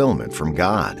fulfillment from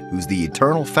God, who's the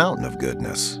eternal fountain of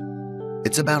goodness.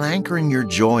 It's about anchoring your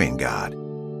joy in God,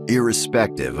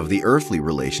 irrespective of the earthly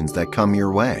relations that come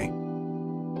your way.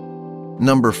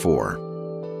 Number 4.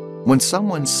 When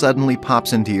someone suddenly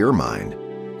pops into your mind,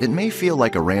 it may feel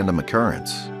like a random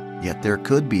occurrence, yet there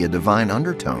could be a divine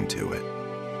undertone to it.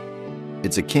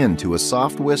 It's akin to a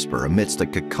soft whisper amidst a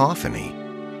cacophony,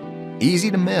 easy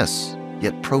to miss,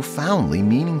 yet profoundly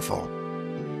meaningful.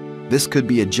 This could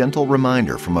be a gentle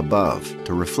reminder from above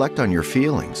to reflect on your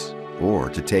feelings or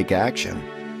to take action.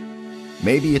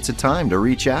 Maybe it's a time to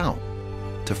reach out,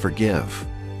 to forgive,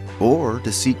 or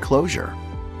to seek closure.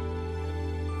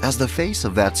 As the face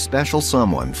of that special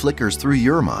someone flickers through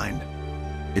your mind,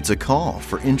 it's a call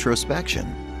for introspection.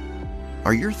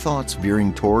 Are your thoughts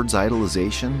veering towards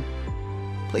idolization,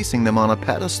 placing them on a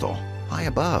pedestal high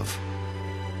above?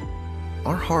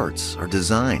 Our hearts are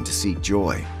designed to seek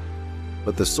joy,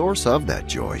 but the source of that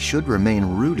joy should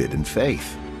remain rooted in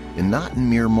faith and not in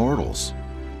mere mortals.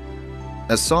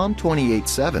 As Psalm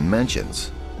 28:7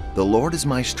 mentions, "The Lord is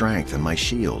my strength and my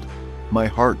shield. My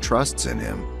heart trusts in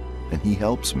him, and He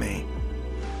helps me.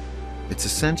 It's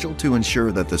essential to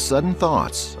ensure that the sudden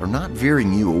thoughts are not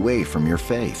veering you away from your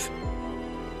faith.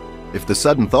 If the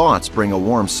sudden thoughts bring a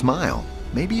warm smile,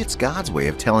 maybe it's God's way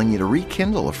of telling you to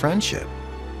rekindle a friendship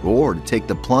or to take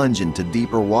the plunge into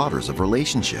deeper waters of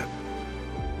relationship.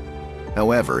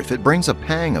 However, if it brings a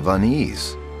pang of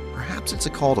unease, perhaps it's a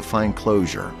call to find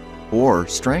closure or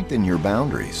strengthen your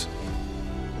boundaries.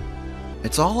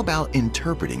 It's all about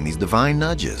interpreting these divine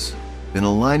nudges and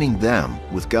aligning them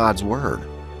with God's Word.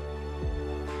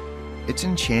 It's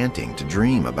enchanting to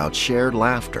dream about shared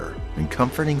laughter and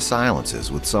comforting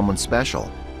silences with someone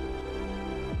special.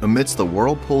 Amidst the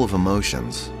whirlpool of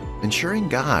emotions, ensuring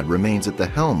God remains at the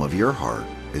helm of your heart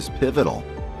is pivotal.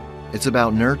 It's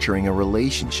about nurturing a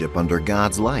relationship under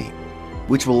God's light,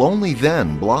 which will only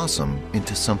then blossom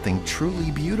into something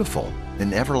truly beautiful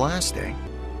and everlasting.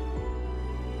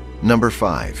 Number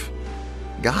 5.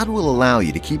 God will allow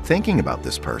you to keep thinking about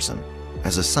this person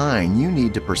as a sign you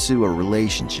need to pursue a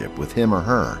relationship with him or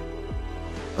her.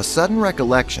 A sudden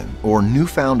recollection or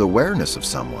newfound awareness of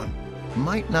someone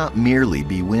might not merely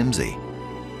be whimsy.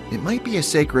 It might be a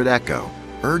sacred echo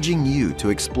urging you to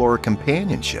explore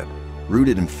companionship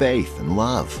rooted in faith and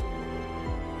love.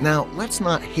 Now, let's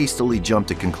not hastily jump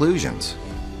to conclusions,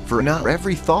 for not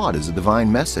every thought is a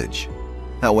divine message.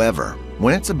 However,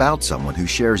 when it's about someone who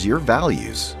shares your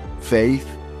values, faith,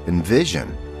 and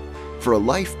vision for a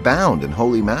life bound in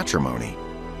holy matrimony,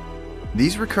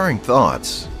 these recurring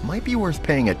thoughts might be worth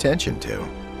paying attention to.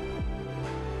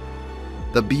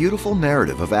 The beautiful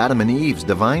narrative of Adam and Eve's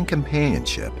divine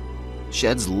companionship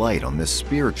sheds light on this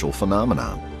spiritual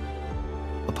phenomenon.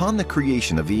 Upon the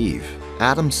creation of Eve,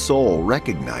 Adam's soul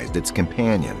recognized its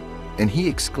companion, and he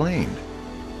exclaimed,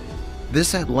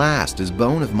 "This at last is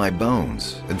bone of my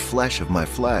bones and flesh of my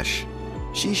flesh.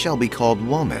 She shall be called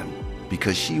woman,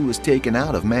 because she was taken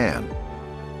out of man."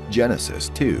 Genesis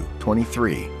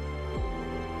 2:23.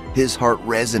 His heart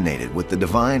resonated with the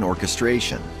divine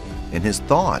orchestration, and his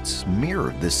thoughts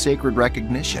mirrored this sacred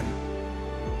recognition.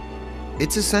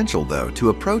 It's essential, though, to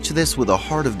approach this with a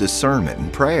heart of discernment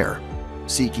and prayer,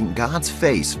 seeking God's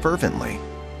face fervently,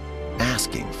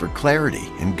 asking for clarity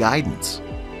and guidance.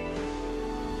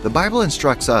 The Bible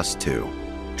instructs us to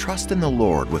trust in the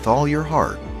Lord with all your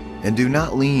heart and do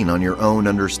not lean on your own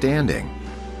understanding.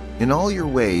 In all your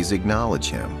ways acknowledge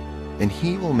Him, and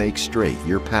He will make straight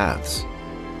your paths.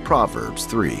 Proverbs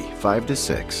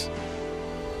 3:5-6.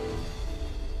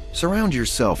 Surround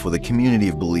yourself with a community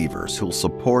of believers who will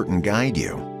support and guide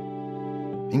you.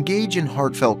 Engage in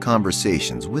heartfelt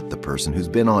conversations with the person who's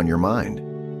been on your mind.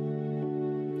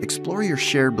 Explore your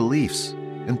shared beliefs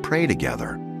and pray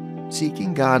together,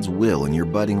 seeking God's will in your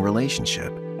budding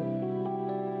relationship.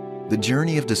 The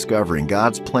journey of discovering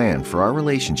God's plan for our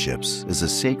relationships is a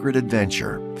sacred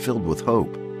adventure filled with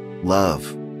hope,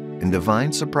 love, and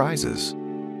divine surprises.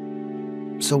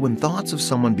 So when thoughts of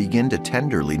someone begin to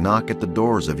tenderly knock at the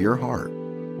doors of your heart,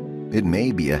 it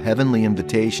may be a heavenly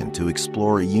invitation to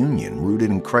explore a union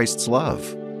rooted in Christ's love.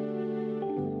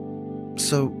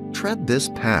 So tread this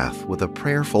path with a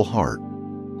prayerful heart,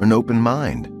 an open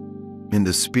mind, and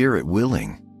a spirit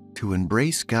willing to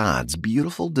embrace God's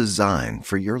beautiful design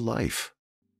for your life.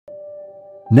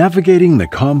 Navigating the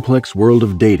complex world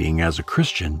of dating as a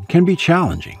Christian can be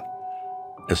challenging,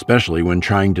 especially when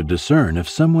trying to discern if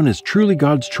someone is truly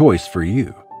God's choice for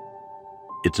you.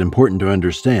 It's important to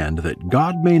understand that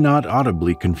God may not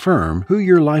audibly confirm who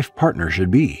your life partner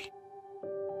should be.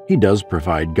 He does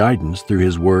provide guidance through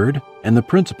His Word and the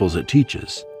principles it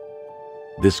teaches.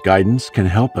 This guidance can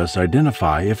help us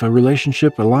identify if a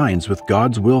relationship aligns with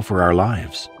God's will for our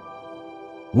lives.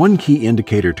 One key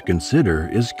indicator to consider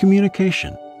is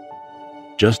communication.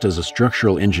 Just as a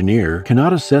structural engineer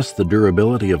cannot assess the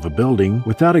durability of a building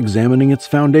without examining its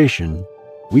foundation,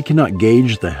 we cannot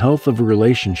gauge the health of a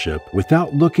relationship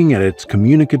without looking at its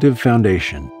communicative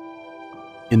foundation.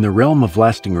 In the realm of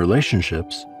lasting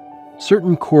relationships,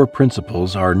 certain core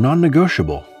principles are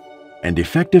non-negotiable, and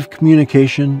effective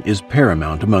communication is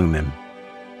paramount among them.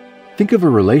 Think of a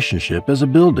relationship as a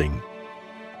building.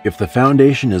 If the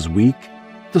foundation is weak,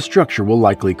 the structure will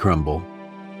likely crumble.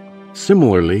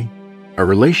 Similarly, a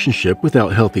relationship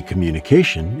without healthy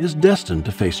communication is destined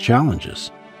to face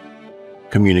challenges.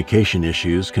 Communication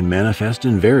issues can manifest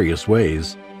in various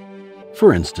ways.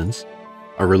 For instance,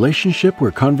 a relationship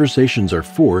where conversations are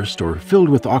forced or filled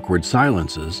with awkward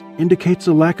silences indicates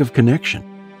a lack of connection.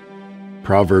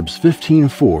 Proverbs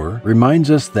 15:4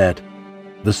 reminds us that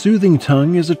the soothing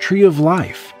tongue is a tree of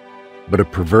life, but a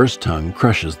perverse tongue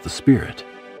crushes the spirit.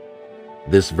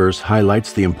 This verse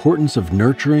highlights the importance of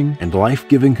nurturing and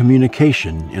life-giving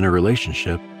communication in a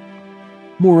relationship.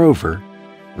 Moreover,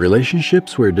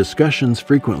 Relationships where discussions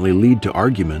frequently lead to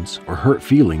arguments or hurt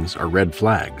feelings are red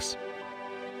flags.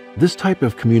 This type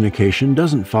of communication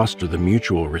doesn't foster the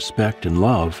mutual respect and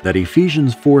love that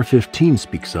Ephesians 4:15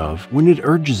 speaks of when it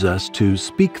urges us to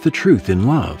speak the truth in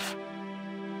love.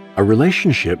 A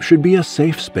relationship should be a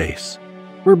safe space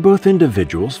where both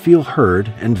individuals feel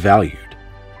heard and valued,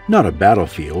 not a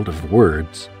battlefield of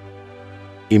words.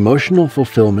 Emotional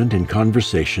fulfillment in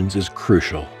conversations is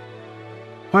crucial.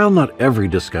 While not every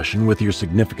discussion with your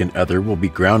significant other will be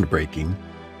groundbreaking,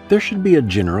 there should be a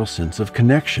general sense of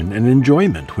connection and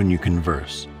enjoyment when you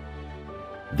converse.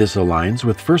 This aligns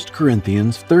with 1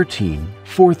 Corinthians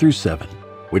 13:4-7,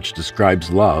 which describes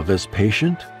love as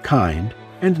patient, kind,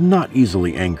 and not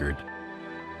easily angered.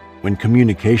 When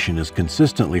communication is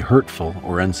consistently hurtful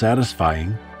or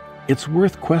unsatisfying, it's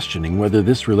worth questioning whether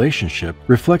this relationship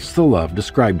reflects the love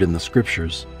described in the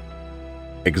Scriptures.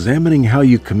 Examining how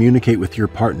you communicate with your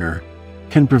partner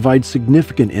can provide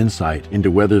significant insight into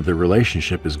whether the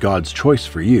relationship is God's choice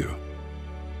for you.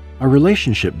 A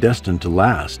relationship destined to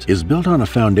last is built on a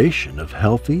foundation of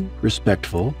healthy,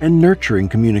 respectful, and nurturing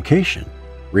communication,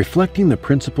 reflecting the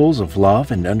principles of love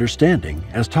and understanding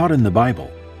as taught in the Bible.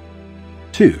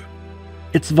 2.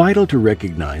 It's vital to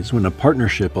recognize when a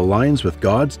partnership aligns with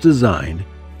God's design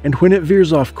and when it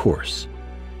veers off course.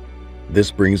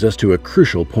 This brings us to a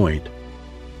crucial point: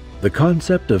 the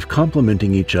concept of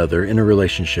complementing each other in a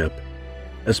relationship,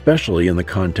 especially in the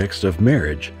context of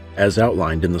marriage, as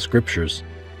outlined in the Scriptures.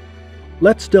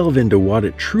 Let's delve into what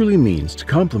it truly means to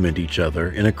complement each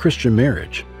other in a Christian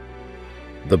marriage.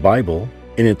 The Bible,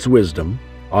 in its wisdom,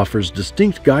 offers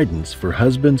distinct guidance for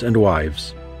husbands and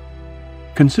wives.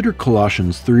 Consider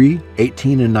Colossians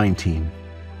 3:18 and 19,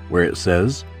 where it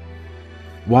says,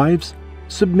 "Wives,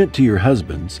 submit to your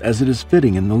husbands as it is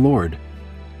fitting in the Lord.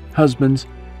 Husbands,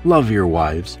 love your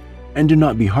wives, and do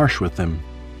not be harsh with them."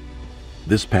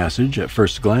 This passage, at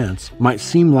first glance, might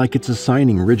seem like it's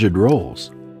assigning rigid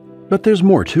roles, but there's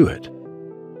more to it.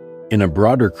 In a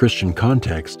broader Christian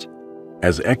context,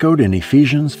 as echoed in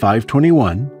Ephesians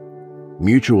 5:21,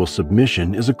 mutual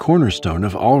submission is a cornerstone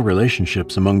of all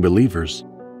relationships among believers.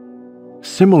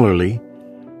 Similarly,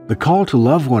 the call to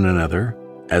love one another,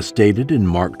 as stated in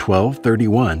Mark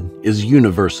 12:31, is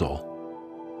universal.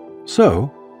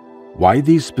 So, why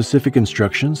these specific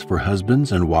instructions for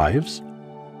husbands and wives?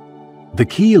 The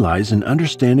key lies in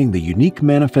understanding the unique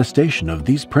manifestation of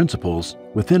these principles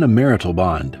within a marital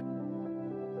bond.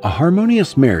 A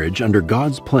harmonious marriage under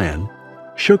God's plan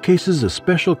showcases a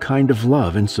special kind of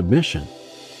love and submission.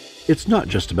 It's not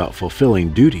just about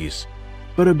fulfilling duties,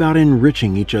 but about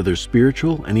enriching each other's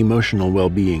spiritual and emotional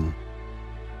well-being.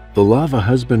 The love a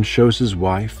husband shows his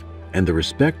wife and the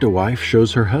respect a wife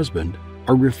shows her husband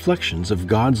are reflections of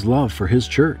God's love for His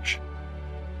church.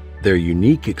 They're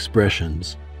unique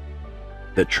expressions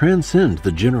that transcend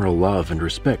the general love and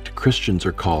respect Christians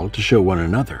are called to show one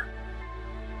another.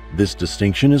 This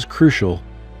distinction is crucial.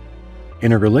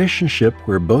 In a relationship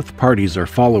where both parties are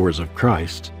followers of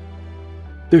Christ,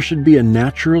 there should be a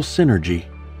natural synergy,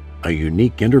 a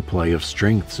unique interplay of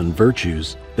strengths and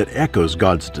virtues that echoes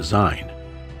God's design.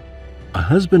 A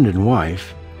husband and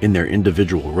wife, in their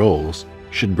individual roles,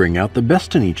 should bring out the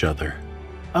best in each other,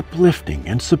 uplifting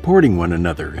and supporting one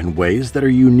another in ways that are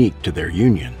unique to their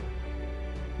union.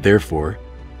 Therefore,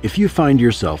 if you find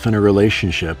yourself in a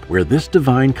relationship where this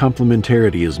divine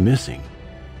complementarity is missing,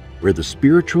 where the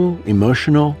spiritual,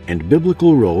 emotional, and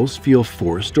biblical roles feel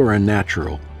forced or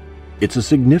unnatural, it's a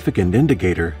significant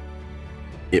indicator.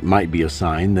 It might be a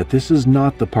sign that this is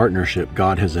not the partnership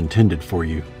God has intended for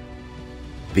you.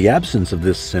 The absence of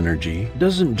this synergy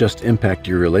doesn't just impact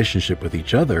your relationship with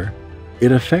each other,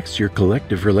 it affects your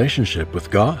collective relationship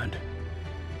with God.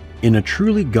 In a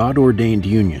truly God-ordained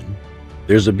union,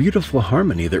 there's a beautiful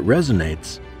harmony that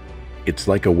resonates. It's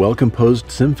like a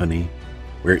well-composed symphony,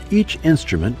 where each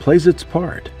instrument plays its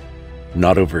part,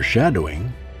 not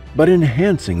overshadowing, but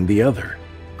enhancing the other,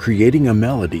 creating a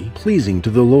melody pleasing to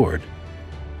the Lord.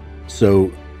 So,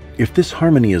 if this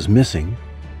harmony is missing,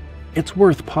 it's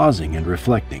worth pausing and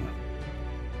reflecting.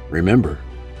 Remember,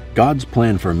 God's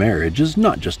plan for marriage is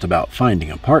not just about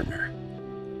finding a partner,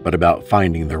 but about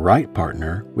finding the right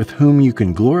partner with whom you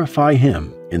can glorify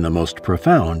Him in the most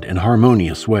profound and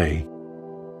harmonious way.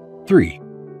 3.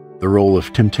 The role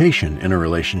of temptation in a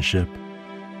relationship.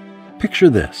 Picture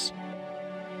this: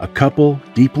 a couple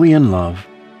deeply in love,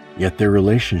 yet their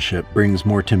relationship brings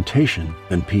more temptation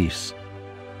than peace.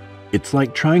 It's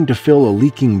like trying to fill a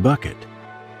leaking bucket.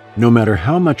 No matter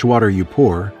how much water you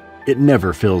pour, it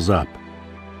never fills up.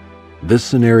 This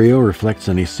scenario reflects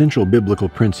an essential biblical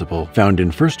principle found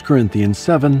in 1 Corinthians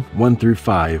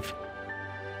 7:1-5.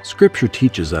 Scripture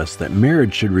teaches us that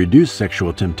marriage should reduce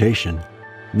sexual temptation,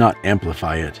 not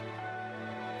amplify it.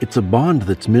 It's a bond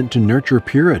that's meant to nurture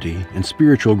purity and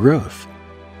spiritual growth.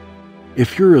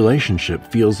 If your relationship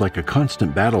feels like a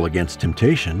constant battle against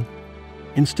temptation,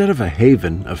 instead of a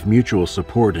haven of mutual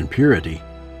support and purity,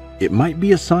 it might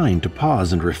be a sign to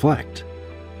pause and reflect.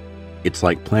 It's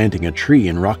like planting a tree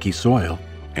in rocky soil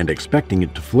and expecting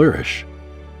it to flourish.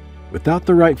 Without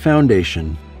the right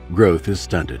foundation, growth is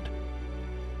stunted.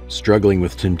 Struggling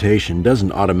with temptation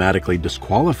doesn't automatically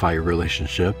disqualify a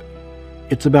relationship.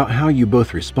 It's about how you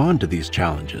both respond to these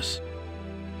challenges.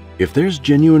 If there's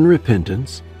genuine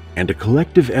repentance and a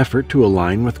collective effort to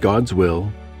align with God's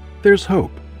will, there's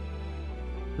hope.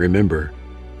 Remember,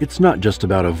 it's not just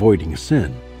about avoiding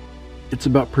sin. It's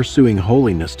about pursuing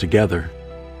holiness together.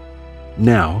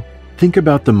 Now, think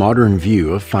about the modern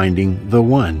view of finding the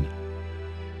one.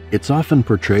 It's often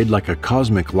portrayed like a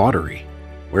cosmic lottery,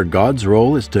 where God's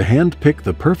role is to handpick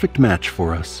the perfect match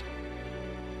for us.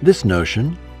 This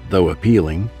notion, though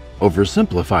appealing,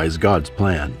 oversimplifies God's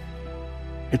plan.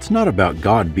 It's not about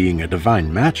God being a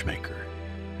divine matchmaker,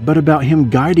 but about Him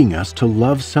guiding us to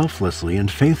love selflessly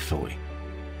and faithfully.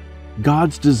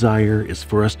 God's desire is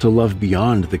for us to love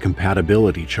beyond the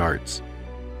compatibility charts.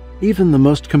 Even the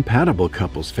most compatible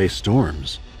couples face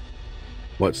storms.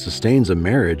 What sustains a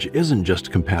marriage isn't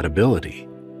just compatibility,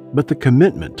 but the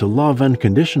commitment to love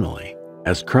unconditionally,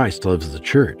 as Christ loves the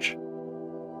church.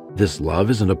 This love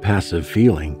isn't a passive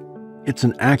feeling, it's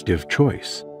an active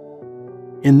choice.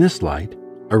 In this light,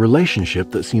 a relationship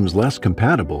that seems less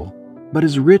compatible, but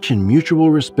is rich in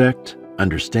mutual respect,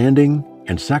 understanding,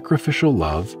 and sacrificial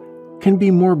love, can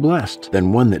be more blessed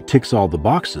than one that ticks all the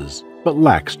boxes, but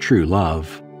lacks true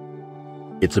love.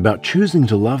 It's about choosing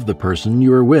to love the person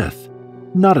you are with,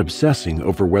 not obsessing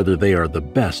over whether they are the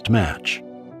best match.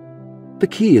 The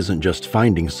key isn't just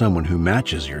finding someone who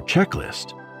matches your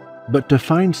checklist, but to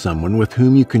find someone with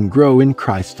whom you can grow in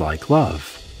Christ-like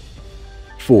love.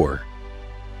 4.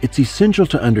 It's essential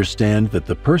to understand that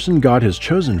the person God has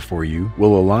chosen for you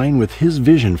will align with His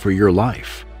vision for your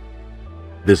life.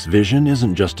 This vision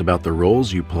isn't just about the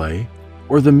roles you play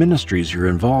or the ministries you're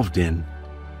involved in.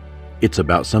 It's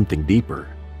about something deeper,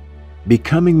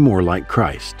 becoming more like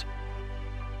Christ.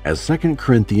 As 2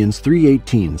 Corinthians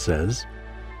 3:18 says,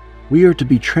 we are to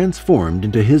be transformed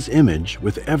into His image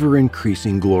with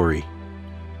ever-increasing glory.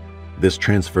 This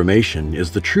transformation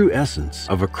is the true essence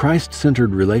of a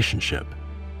Christ-centered relationship.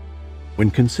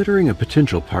 When considering a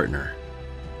potential partner,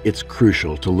 it's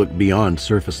crucial to look beyond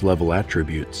surface-level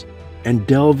attributes and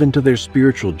delve into their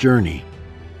spiritual journey.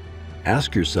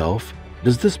 Ask yourself,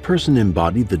 does this person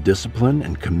embody the discipline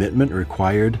and commitment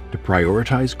required to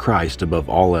prioritize Christ above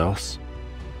all else?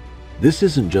 This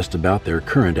isn't just about their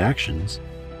current actions,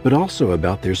 but also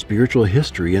about their spiritual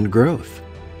history and growth.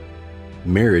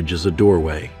 Marriage is a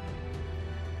doorway.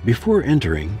 Before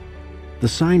entering, the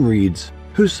sign reads,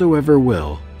 "Whosoever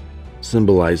will,"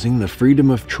 symbolizing the freedom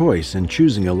of choice in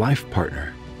choosing a life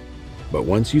partner. But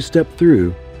once you step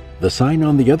through, the sign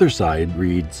on the other side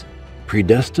reads,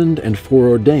 "Predestined and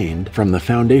foreordained from the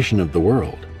foundation of the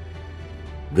world."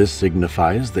 This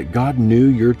signifies that God knew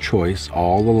your choice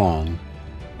all along,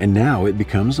 and now it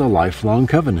becomes a lifelong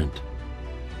covenant.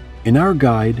 In our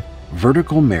guide,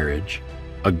 Vertical Marriage,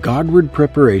 a Godward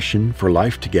preparation for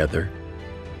life together,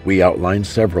 we outline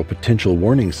several potential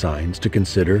warning signs to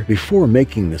consider before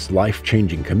making this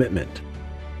life-changing commitment.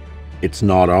 It's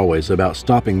not always about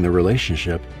stopping the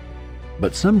relationship,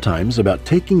 but sometimes about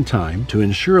taking time to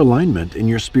ensure alignment in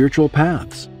your spiritual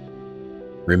paths.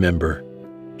 Remember,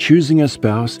 choosing a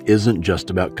spouse isn't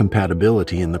just about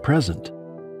compatibility in the present.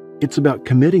 It's about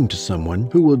committing to someone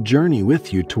who will journey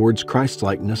with you towards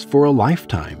Christ-likeness for a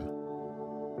lifetime.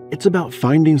 It's about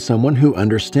finding someone who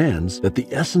understands that the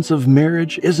essence of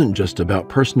marriage isn't just about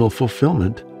personal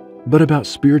fulfillment, but about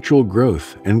spiritual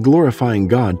growth and glorifying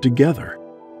God together.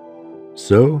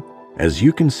 So, as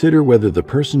you consider whether the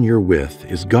person you're with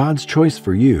is God's choice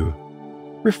for you,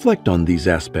 reflect on these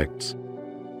aspects.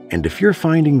 And if you're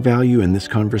finding value in this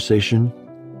conversation,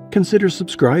 consider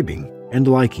subscribing and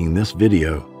liking this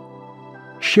video.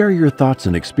 Share your thoughts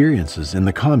and experiences in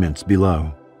the comments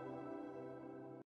below.